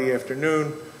a Friday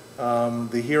afternoon.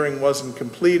 The hearing wasn't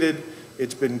completed.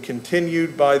 It's been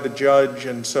continued by the judge,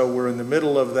 and so we're in the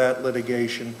middle of that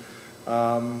litigation.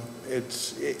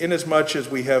 It's inasmuch as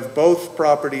we have both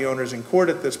property owners in court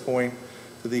at this point,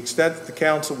 to the extent that the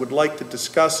council would like to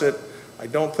discuss it, I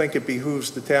don't think it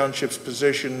behooves the township's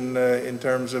position in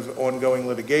terms of ongoing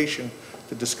litigation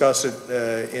to discuss it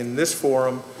in this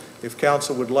forum. If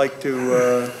council would like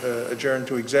to adjourn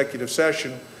to executive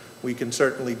session, we can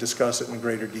certainly discuss it in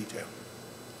greater detail.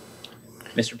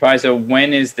 Mr. Pisa,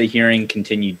 when is the hearing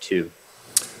continued to?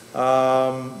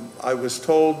 I was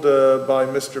told by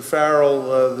Mr.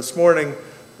 Farrell this morning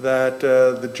that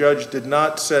the judge did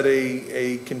not set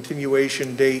a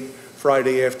continuation date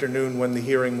Friday afternoon when the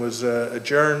hearing was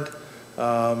adjourned,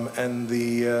 and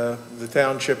the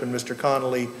township and Mr.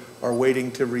 Connolly are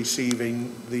waiting to receive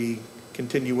the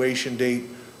continuation date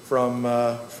from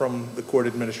the court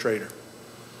administrator.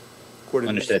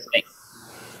 Understood.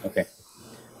 Okay.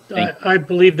 I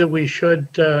believe that we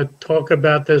should talk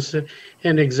about this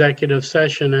in executive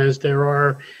session, as there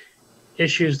are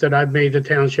issues that I've made the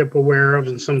township aware of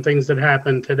and some things that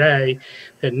happened today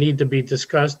that need to be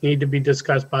discussed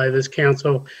by this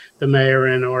council, the mayor,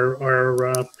 and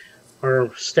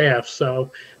our staff.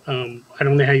 So I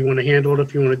don't know how you want to handle it,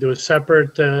 if you want to do a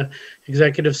separate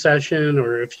executive session,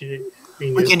 or if you...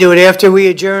 We can do it after we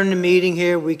adjourn the meeting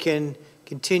here. We can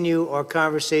continue our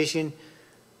conversation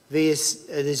via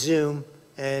the Zoom,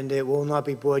 and it will not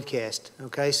be broadcast.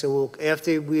 Okay, so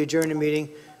after we adjourn the meeting,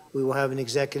 we will have an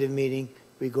executive meeting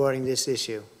regarding this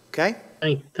issue. Okay?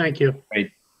 Thank you.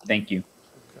 Great. Thank you.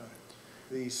 Okay.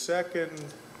 The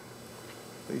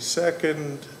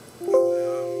second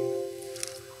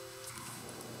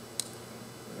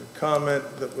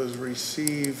comment that was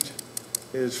received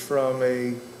is from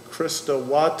a Krista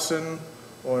Watson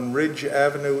on Ridge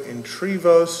Avenue in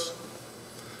Trevose.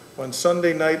 On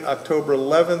Sunday night, October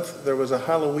 11th, there was a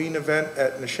Halloween event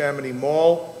at Neshaminy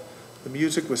Mall. The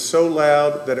music was so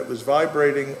loud that it was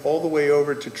vibrating all the way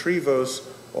over to Trevose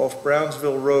off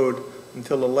Brownsville Road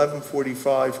until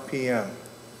 11:45 p.m.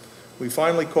 We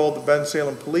finally called the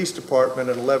Bensalem Police Department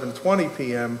at 11:20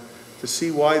 p.m. to see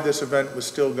why this event was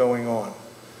still going on.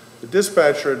 The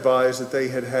dispatcher advised that they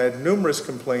had had numerous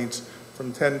complaints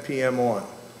from 10 p.m. on.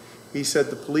 He said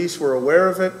the police were aware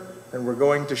of it and were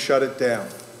going to shut it down.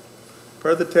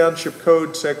 Per the Township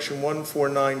Code, Section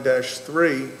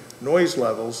 149-3, noise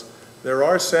levels, there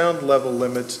are sound level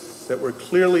limits that were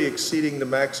clearly exceeding the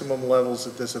maximum levels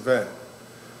at this event.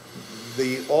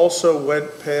 They also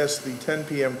went past the 10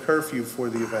 p.m. curfew for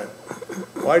the event.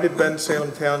 Why did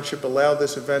Bensalem Township allow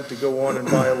this event to go on in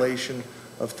violation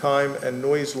of time and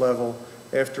noise level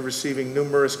after receiving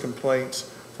numerous complaints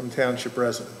from township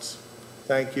residents?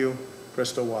 Thank you,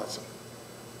 Krista Watson.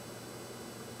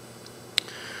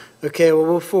 Okay, well,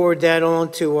 we'll forward that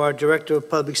on to our Director of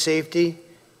Public Safety,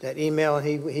 that email,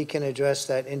 and he can address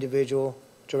that individual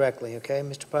directly. Okay,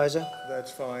 Mr. Pisa? That's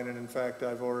fine, and in fact,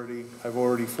 I've already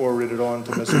forwarded it on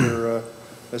to Mr.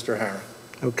 Harron.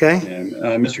 Okay.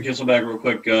 Yeah, Mr. Kisselback, real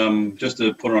quick, just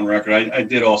to put it on record, I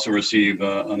did also receive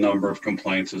a number of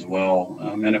complaints as well,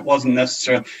 and it wasn't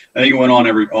necessarily. I think it went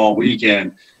on all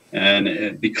weekend.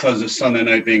 And because of Sunday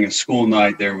night being a school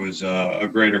night, there was a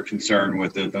greater concern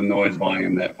with the noise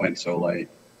volume that went so late.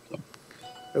 So.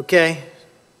 Okay.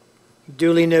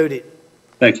 Duly noted.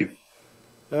 Thank you.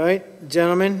 All right,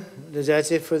 gentlemen,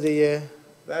 that's it for the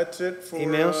That's it for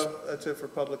emails? That's it for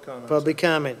public comment. Public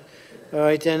comment. All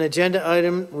right, then agenda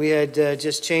item, we had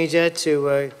just changed that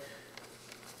to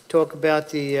talk about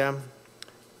the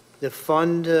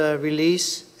fund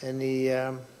release and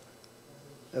the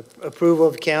approval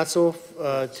of council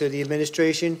to the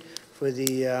administration for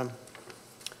the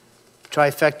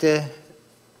trifecta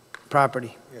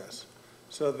property. Yes.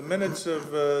 So the minutes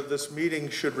of this meeting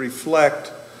should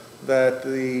reflect that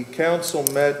the council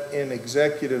met in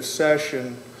executive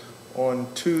session on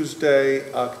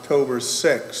Tuesday, October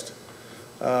 6th,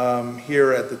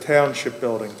 here at the Township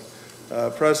Building.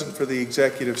 Present for the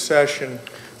executive session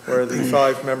where the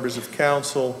 5 members of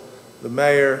council, the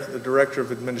mayor, the director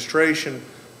of administration,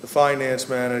 the finance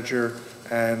manager,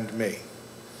 and me.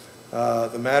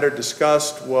 The matter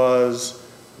discussed was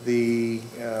the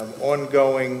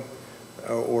ongoing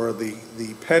or the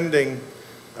pending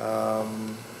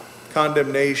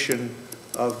condemnation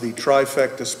of the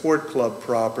Trifecta Sport Club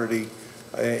property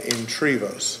in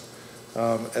Trevos.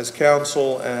 As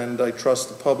council, and I trust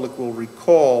the public will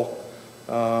recall,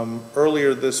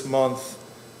 earlier this month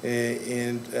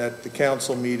at the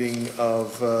council meeting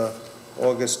of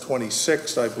August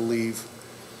 26th, I believe,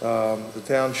 the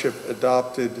township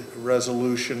adopted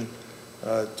resolution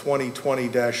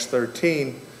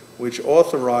 2020-13, which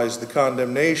authorized the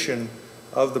condemnation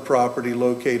of the property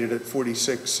located at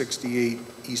 4668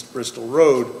 East Bristol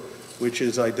Road, which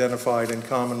is identified and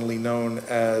commonly known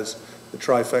as the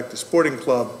Trifecta Sporting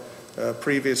Club,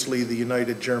 previously the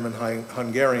United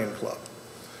German-Hungarian Club.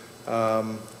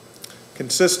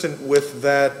 Consistent with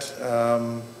that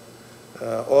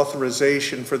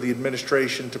authorization for the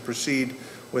administration to proceed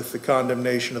with the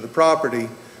condemnation of the property,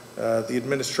 the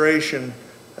administration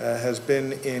has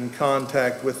been in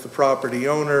contact with the property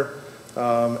owner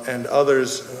and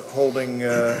others holding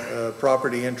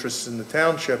property interests in the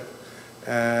township,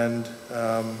 and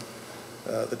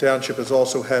the township has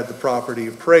also had the property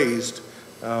appraised,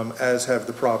 as have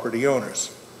the property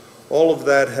owners. All of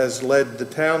that has led the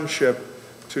township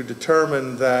to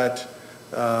determine that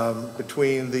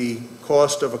between the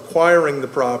cost of acquiring the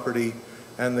property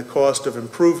and the cost of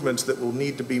improvements that will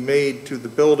need to be made to the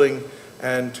building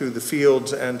and to the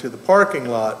fields and to the parking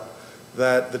lot,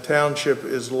 that the township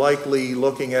is likely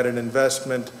looking at an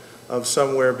investment of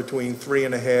somewhere between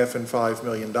 $3.5 and $5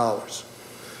 million.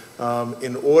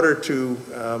 In order to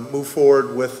move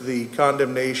forward with the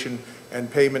condemnation and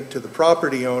payment to the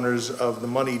property owners of the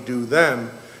money due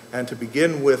them, and to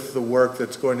begin with the work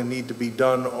that's going to need to be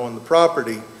done on the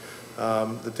property,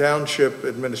 the township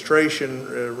administration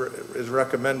is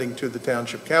recommending to the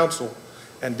township council,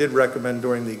 and did recommend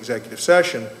during the executive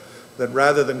session, that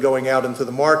rather than going out into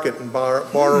the market and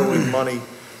borrowing money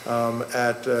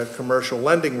at commercial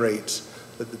lending rates,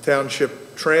 that the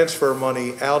township transfer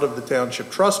money out of the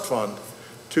township trust fund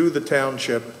to the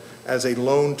township as a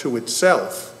loan to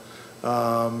itself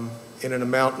in an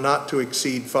amount not to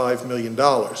exceed $5 million.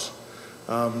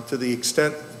 To the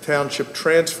extent the township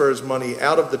transfers money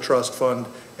out of the trust fund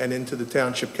and into the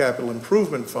township capital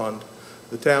improvement fund,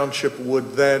 the township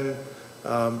would then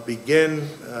begin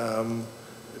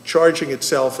charging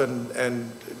itself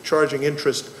and charging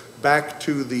interest back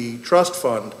to the trust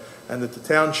fund, and that the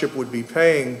township would be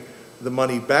paying the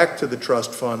money back to the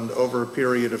trust fund over a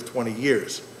period of 20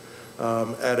 years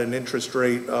at an interest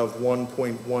rate of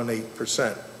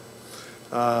 1.18%.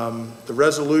 The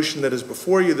resolution that is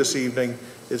before you this evening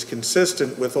is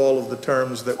consistent with all of the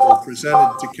terms that were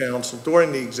presented to council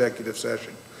during the executive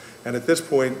session. And at this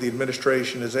point, the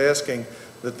administration is asking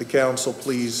that the council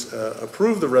please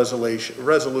approve the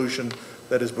resolution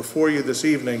that is before you this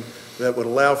evening, that would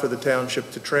allow for the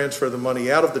township to transfer the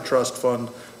money out of the trust fund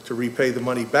to repay the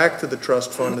money back to the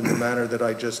trust fund in the manner that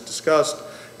I just discussed,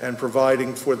 and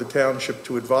providing for the township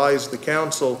to advise the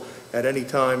council at any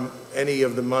time any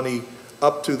of the money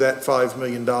up to that $5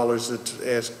 million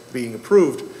that's being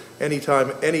approved,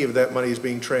 anytime any of that money is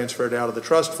being transferred out of the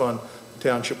trust fund, the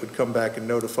township would come back and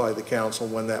notify the council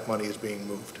when that money is being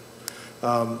moved.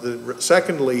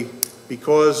 Secondly,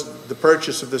 because the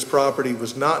purchase of this property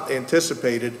was not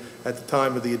anticipated at the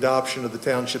time of the adoption of the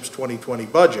township's 2020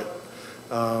 budget,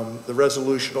 the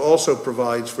resolution also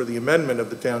provides for the amendment of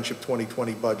the township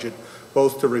 2020 budget,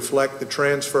 both to reflect the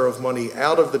transfer of money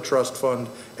out of the trust fund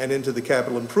and into the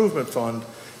capital improvement fund,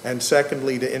 and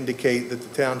secondly, to indicate that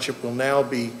the township will now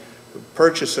be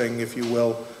purchasing, if you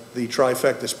will, the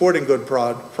Trifecta Sporting Good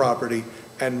property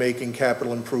and making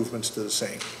capital improvements to the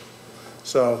same.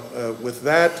 So with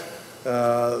that,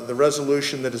 the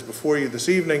resolution that is before you this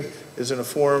evening is in a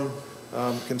form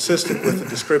consistent with the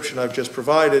description I've just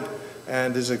provided,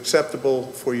 and is acceptable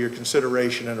for your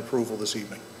consideration and approval this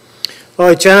evening. All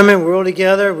right, gentlemen, we're all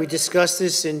together. We discussed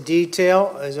this in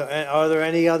detail. Are there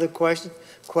any other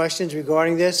questions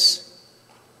regarding this?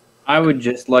 I would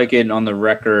just like it on the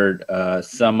record,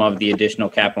 some of the additional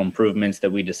capital improvements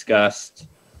that we discussed.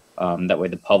 That way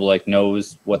the public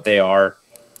knows what they are.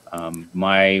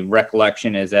 My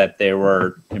recollection is that there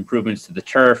were improvements to the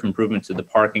turf, improvements to the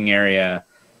parking area,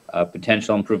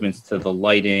 potential improvements to the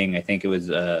lighting. I think it was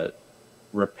a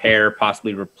repair,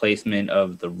 possibly replacement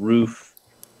of the roof.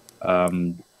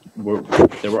 There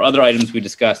were other items we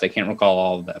discussed. I can't recall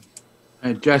all of them.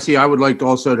 And Jesse, I would like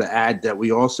also to add that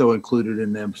we also included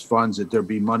in those funds that there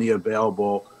be money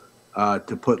available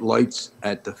to put lights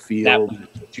at the field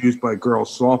that's used by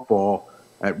girls softball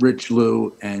at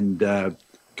Richelieu and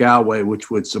Galway,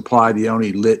 which would supply the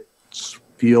only lit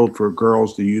field for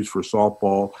girls to use for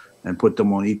softball and put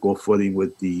them on equal footing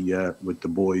with the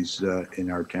boys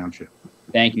in our township.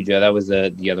 Thank you, Joe. That was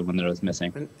the other one that I was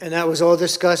missing. And that was all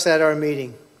discussed at our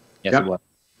meeting. Yes, Yep. it was.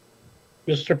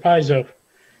 Mr. Pizzo,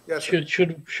 Yes, sir.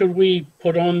 should we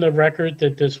put on the record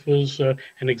that this was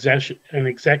an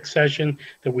exec session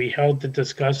that we held to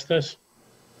discuss this?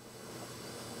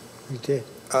 We did.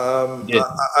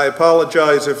 I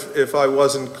apologize if I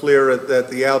wasn't clear at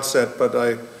the outset, but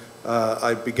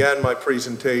I began my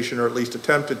presentation, or at least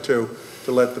attempted to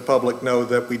let the public know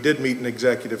that we did meet in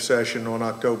executive session on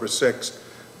October 6th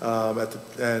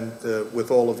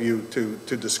with all of you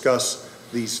to discuss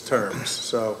these terms.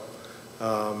 So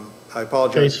I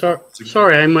apologize. Okay,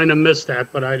 sorry, I might have missed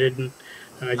that, but I didn't.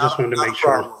 I just wanted to make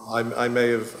sure. I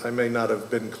may not have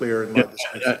been clear in my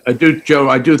Yeah, Joe,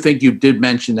 I do think you did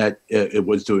mention that it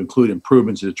was to include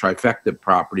improvements to the trifecta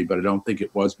property, but I don't think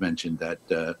it was mentioned that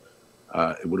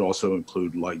it would also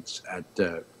include lights at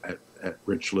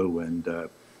Richelieu and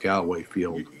Galloway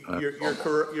Field.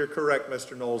 You're correct,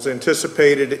 Mr. Knowles.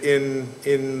 Anticipated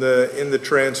in the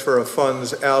transfer of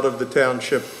funds out of the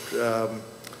township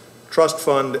trust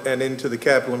fund and into the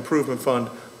capital improvement fund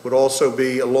would also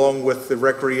be, along with the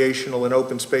recreational and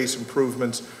open space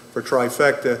improvements for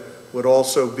trifecta, would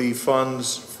also be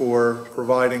funds for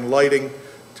providing lighting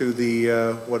to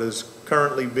the what is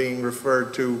currently being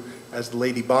referred to as the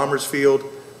Lady Bombers Field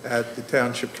at the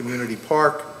Township Community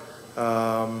Park.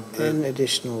 And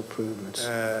additional improvements.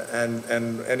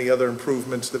 And any other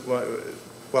improvements that,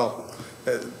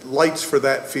 lights for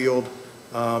that field,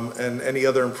 and any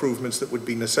other improvements that would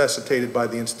be necessitated by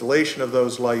the installation of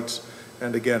those lights.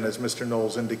 And again, as Mr.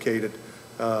 Knowles indicated,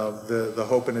 the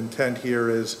hope and intent here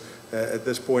is, at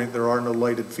this point, there are no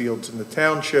lighted fields in the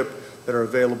township that are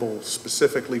available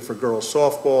specifically for girls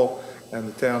softball, and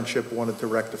the township wanted to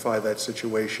rectify that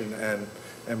situation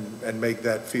and make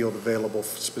that field available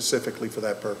specifically for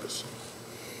that purpose.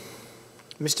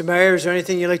 Mr. Mayor, is there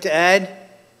anything you'd like to add?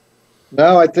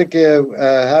 No, I think you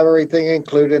have everything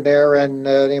included there, and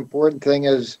the important thing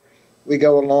is we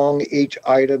go along each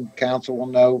item, council will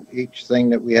know each thing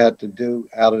that we had to do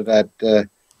out of that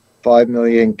 5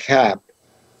 million cap,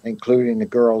 including the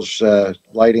girls'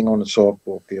 lighting on the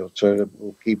softball field, so that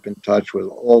we'll keep in touch with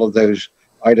all of those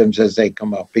items as they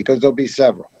come up, because there'll be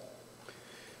several.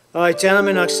 All right,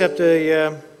 gentlemen, I'll accept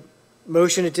a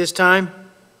motion at this time.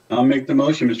 I'll make the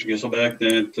motion, Mr. Gisselbeck,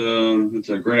 that it's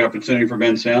a great opportunity for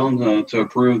Bensalem to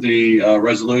approve the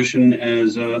resolution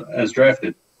as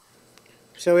drafted.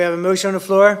 So we have a motion on the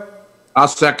floor. I'll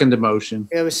second the motion.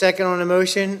 We have a second on the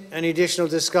motion. Any additional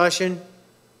discussion?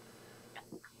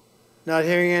 Not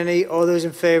hearing any. All those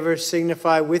in favor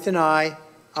signify with an aye.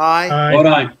 Aye. Vote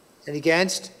aye. Any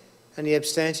against? Any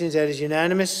abstentions? That is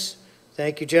unanimous.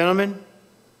 Thank you, gentlemen.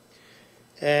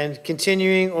 And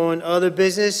continuing on other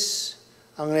business,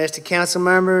 I'm going to ask the council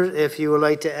member if you would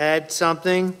like to add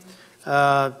something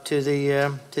to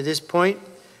this point.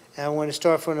 And I want to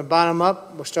start from the bottom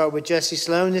up. We'll start with Jesse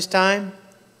Sloan this time.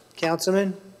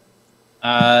 Councilman?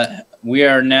 We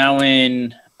are now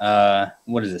in,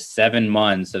 7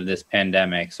 months of this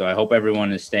pandemic. So I hope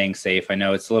everyone is staying safe. I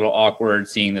know it's a little awkward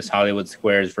seeing this Hollywood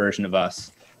Squares version of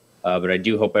us, but I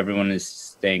do hope everyone is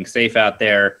staying safe out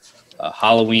there.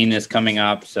 Halloween is coming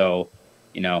up, so,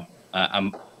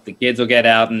 the kids will get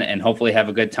out and hopefully have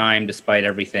a good time despite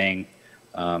everything.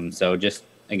 So just,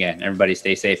 again, everybody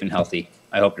stay safe and healthy.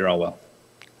 I hope you're all well.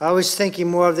 I was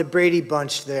thinking more of the Brady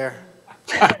Bunch there.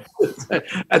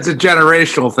 That's a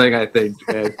generational thing, I think.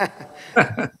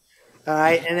 All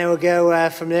right, and then we'll go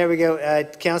from there. We go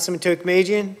Councilman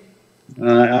Turkmejian.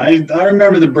 I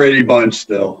remember the Brady Bunch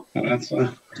still. That's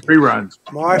reruns.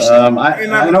 Marsha. I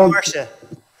don't. Marsha.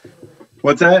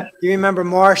 What's that? You remember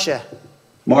Marsha?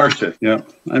 Marsha, yeah,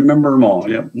 I remember them all.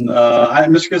 Yeah,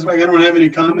 Mr. Gisselbeck, I don't have any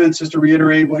comments. Just to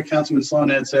reiterate what Councilman Sloan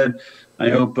had said, I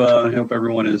hope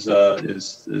everyone is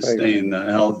staying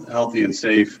healthy and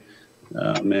safe,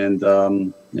 and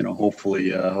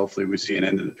hopefully we see an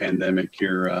end to the pandemic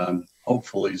here.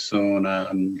 Hopefully soon,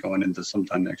 going into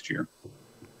sometime next year.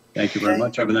 Thank you very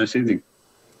much. Have a nice evening.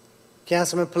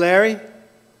 Councilman Polari.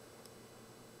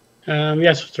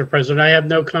 Yes, Mr. President, I have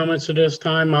no comments at this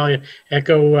time. I'll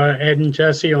echo Ed and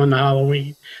Jesse on the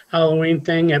Halloween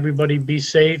thing. Everybody be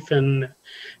safe, and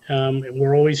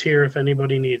we're always here if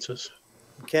anybody needs us.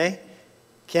 Okay.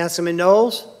 Councilman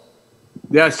Knowles?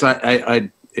 Yes,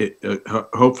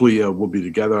 hopefully we'll be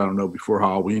together, I don't know, before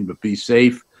Halloween, but be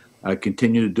safe.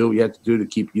 Continue to do what you have to do to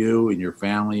keep you and your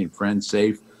family and friends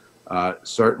safe.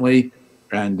 certainly.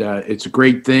 And it's a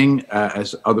great thing,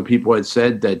 as other people had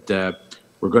said, that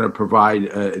we're going to provide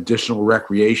additional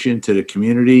recreation to the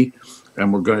community,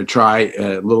 and we're going to try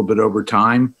a little bit over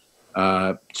time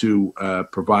to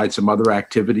provide some other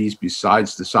activities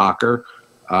besides the soccer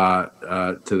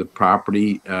to the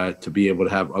property to be able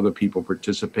to have other people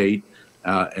participate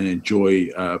and enjoy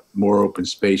more open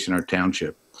space in our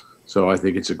township. So I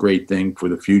think it's a great thing for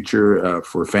the future,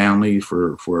 for families,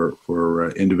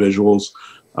 for individuals,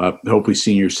 hopefully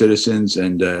senior citizens,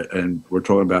 and we're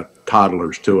talking about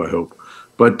toddlers too, I hope.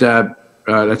 But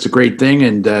that's a great thing,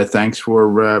 and thanks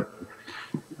for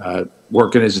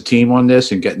working as a team on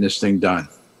this and getting this thing done.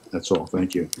 That's all.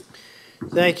 Thank you.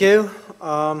 Thank you.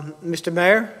 Mr.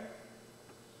 Mayor?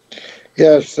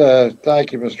 Yes,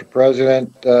 thank you, Mr.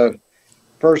 President.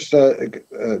 First,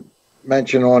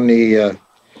 mention on the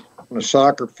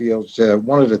soccer fields.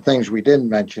 One of the things we didn't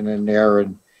mention in there,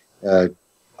 and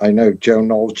I know Joe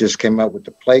Knowles just came up with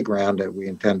the playground that we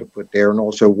intend to put there, and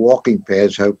also walking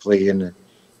pads. Hopefully, in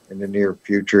the near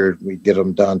future, we get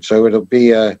them done. So it'll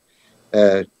be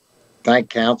thank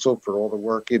council for all the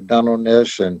work you've done on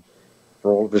this and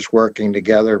for all of us working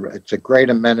together. It's a great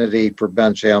amenity for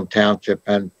Bensalem Township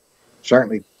and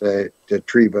certainly the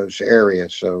Trevose area.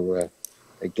 So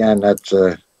again, that's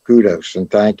kudos and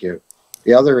thank you.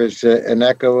 The other is an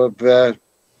echo of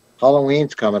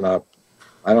Halloween's coming up.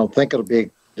 I don't think it'll be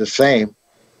the same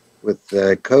with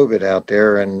COVID out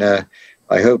there, and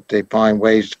I hope they find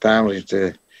ways, families,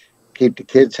 to keep the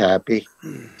kids happy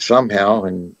somehow,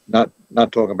 and not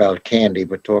talking about candy,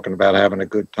 but talking about having a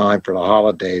good time for the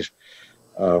holidays.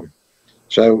 You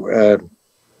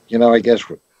know, I guess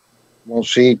we'll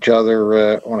see each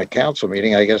other on a council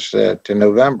meeting, I guess, to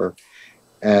November.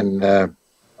 And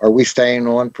are we staying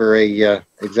on for a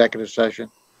executive session?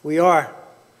 We are.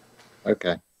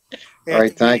 Okay. All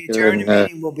right, thank you. During the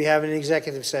meeting, we'll be having an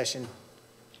executive session.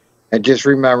 And just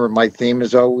remember, my theme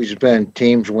has always been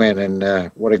teams win,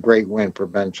 and what a great win for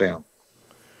Bensalem.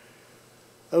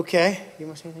 Okay. You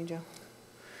want to say anything, Joe?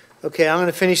 Okay, I'm going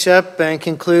to finish up and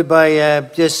conclude by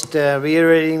just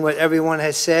reiterating what everyone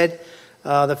has said.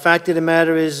 The fact of the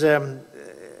matter is,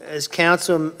 as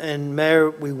council and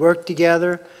mayor, we work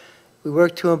together. We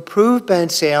work to improve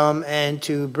Bensalem and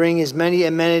to bring as many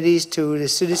amenities to the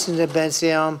citizens of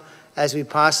Bensalem as we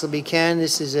possibly can.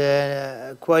 This is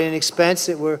quite an expense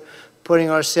that we're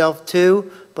putting ourselves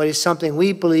to, but it's something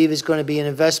we believe is going to be an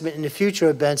investment in the future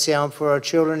of Bensalem for our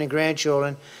children and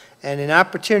grandchildren, and an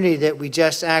opportunity that we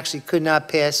just actually could not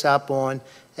pass up on.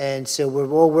 And so we're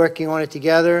all working on it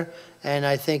together, and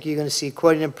I think you're going to see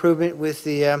quite an improvement with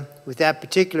that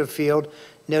particular field,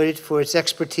 noted for its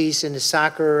expertise in the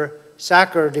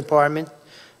soccer department,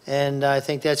 and I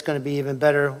think that's going to be even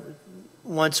better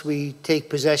once we take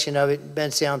possession of it in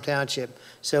Bensalem Township.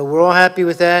 So we're all happy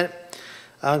with that.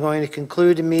 I'm going to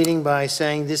conclude the meeting by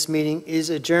saying this meeting is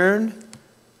adjourned.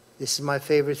 This is my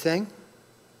favorite thing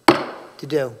to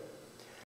do.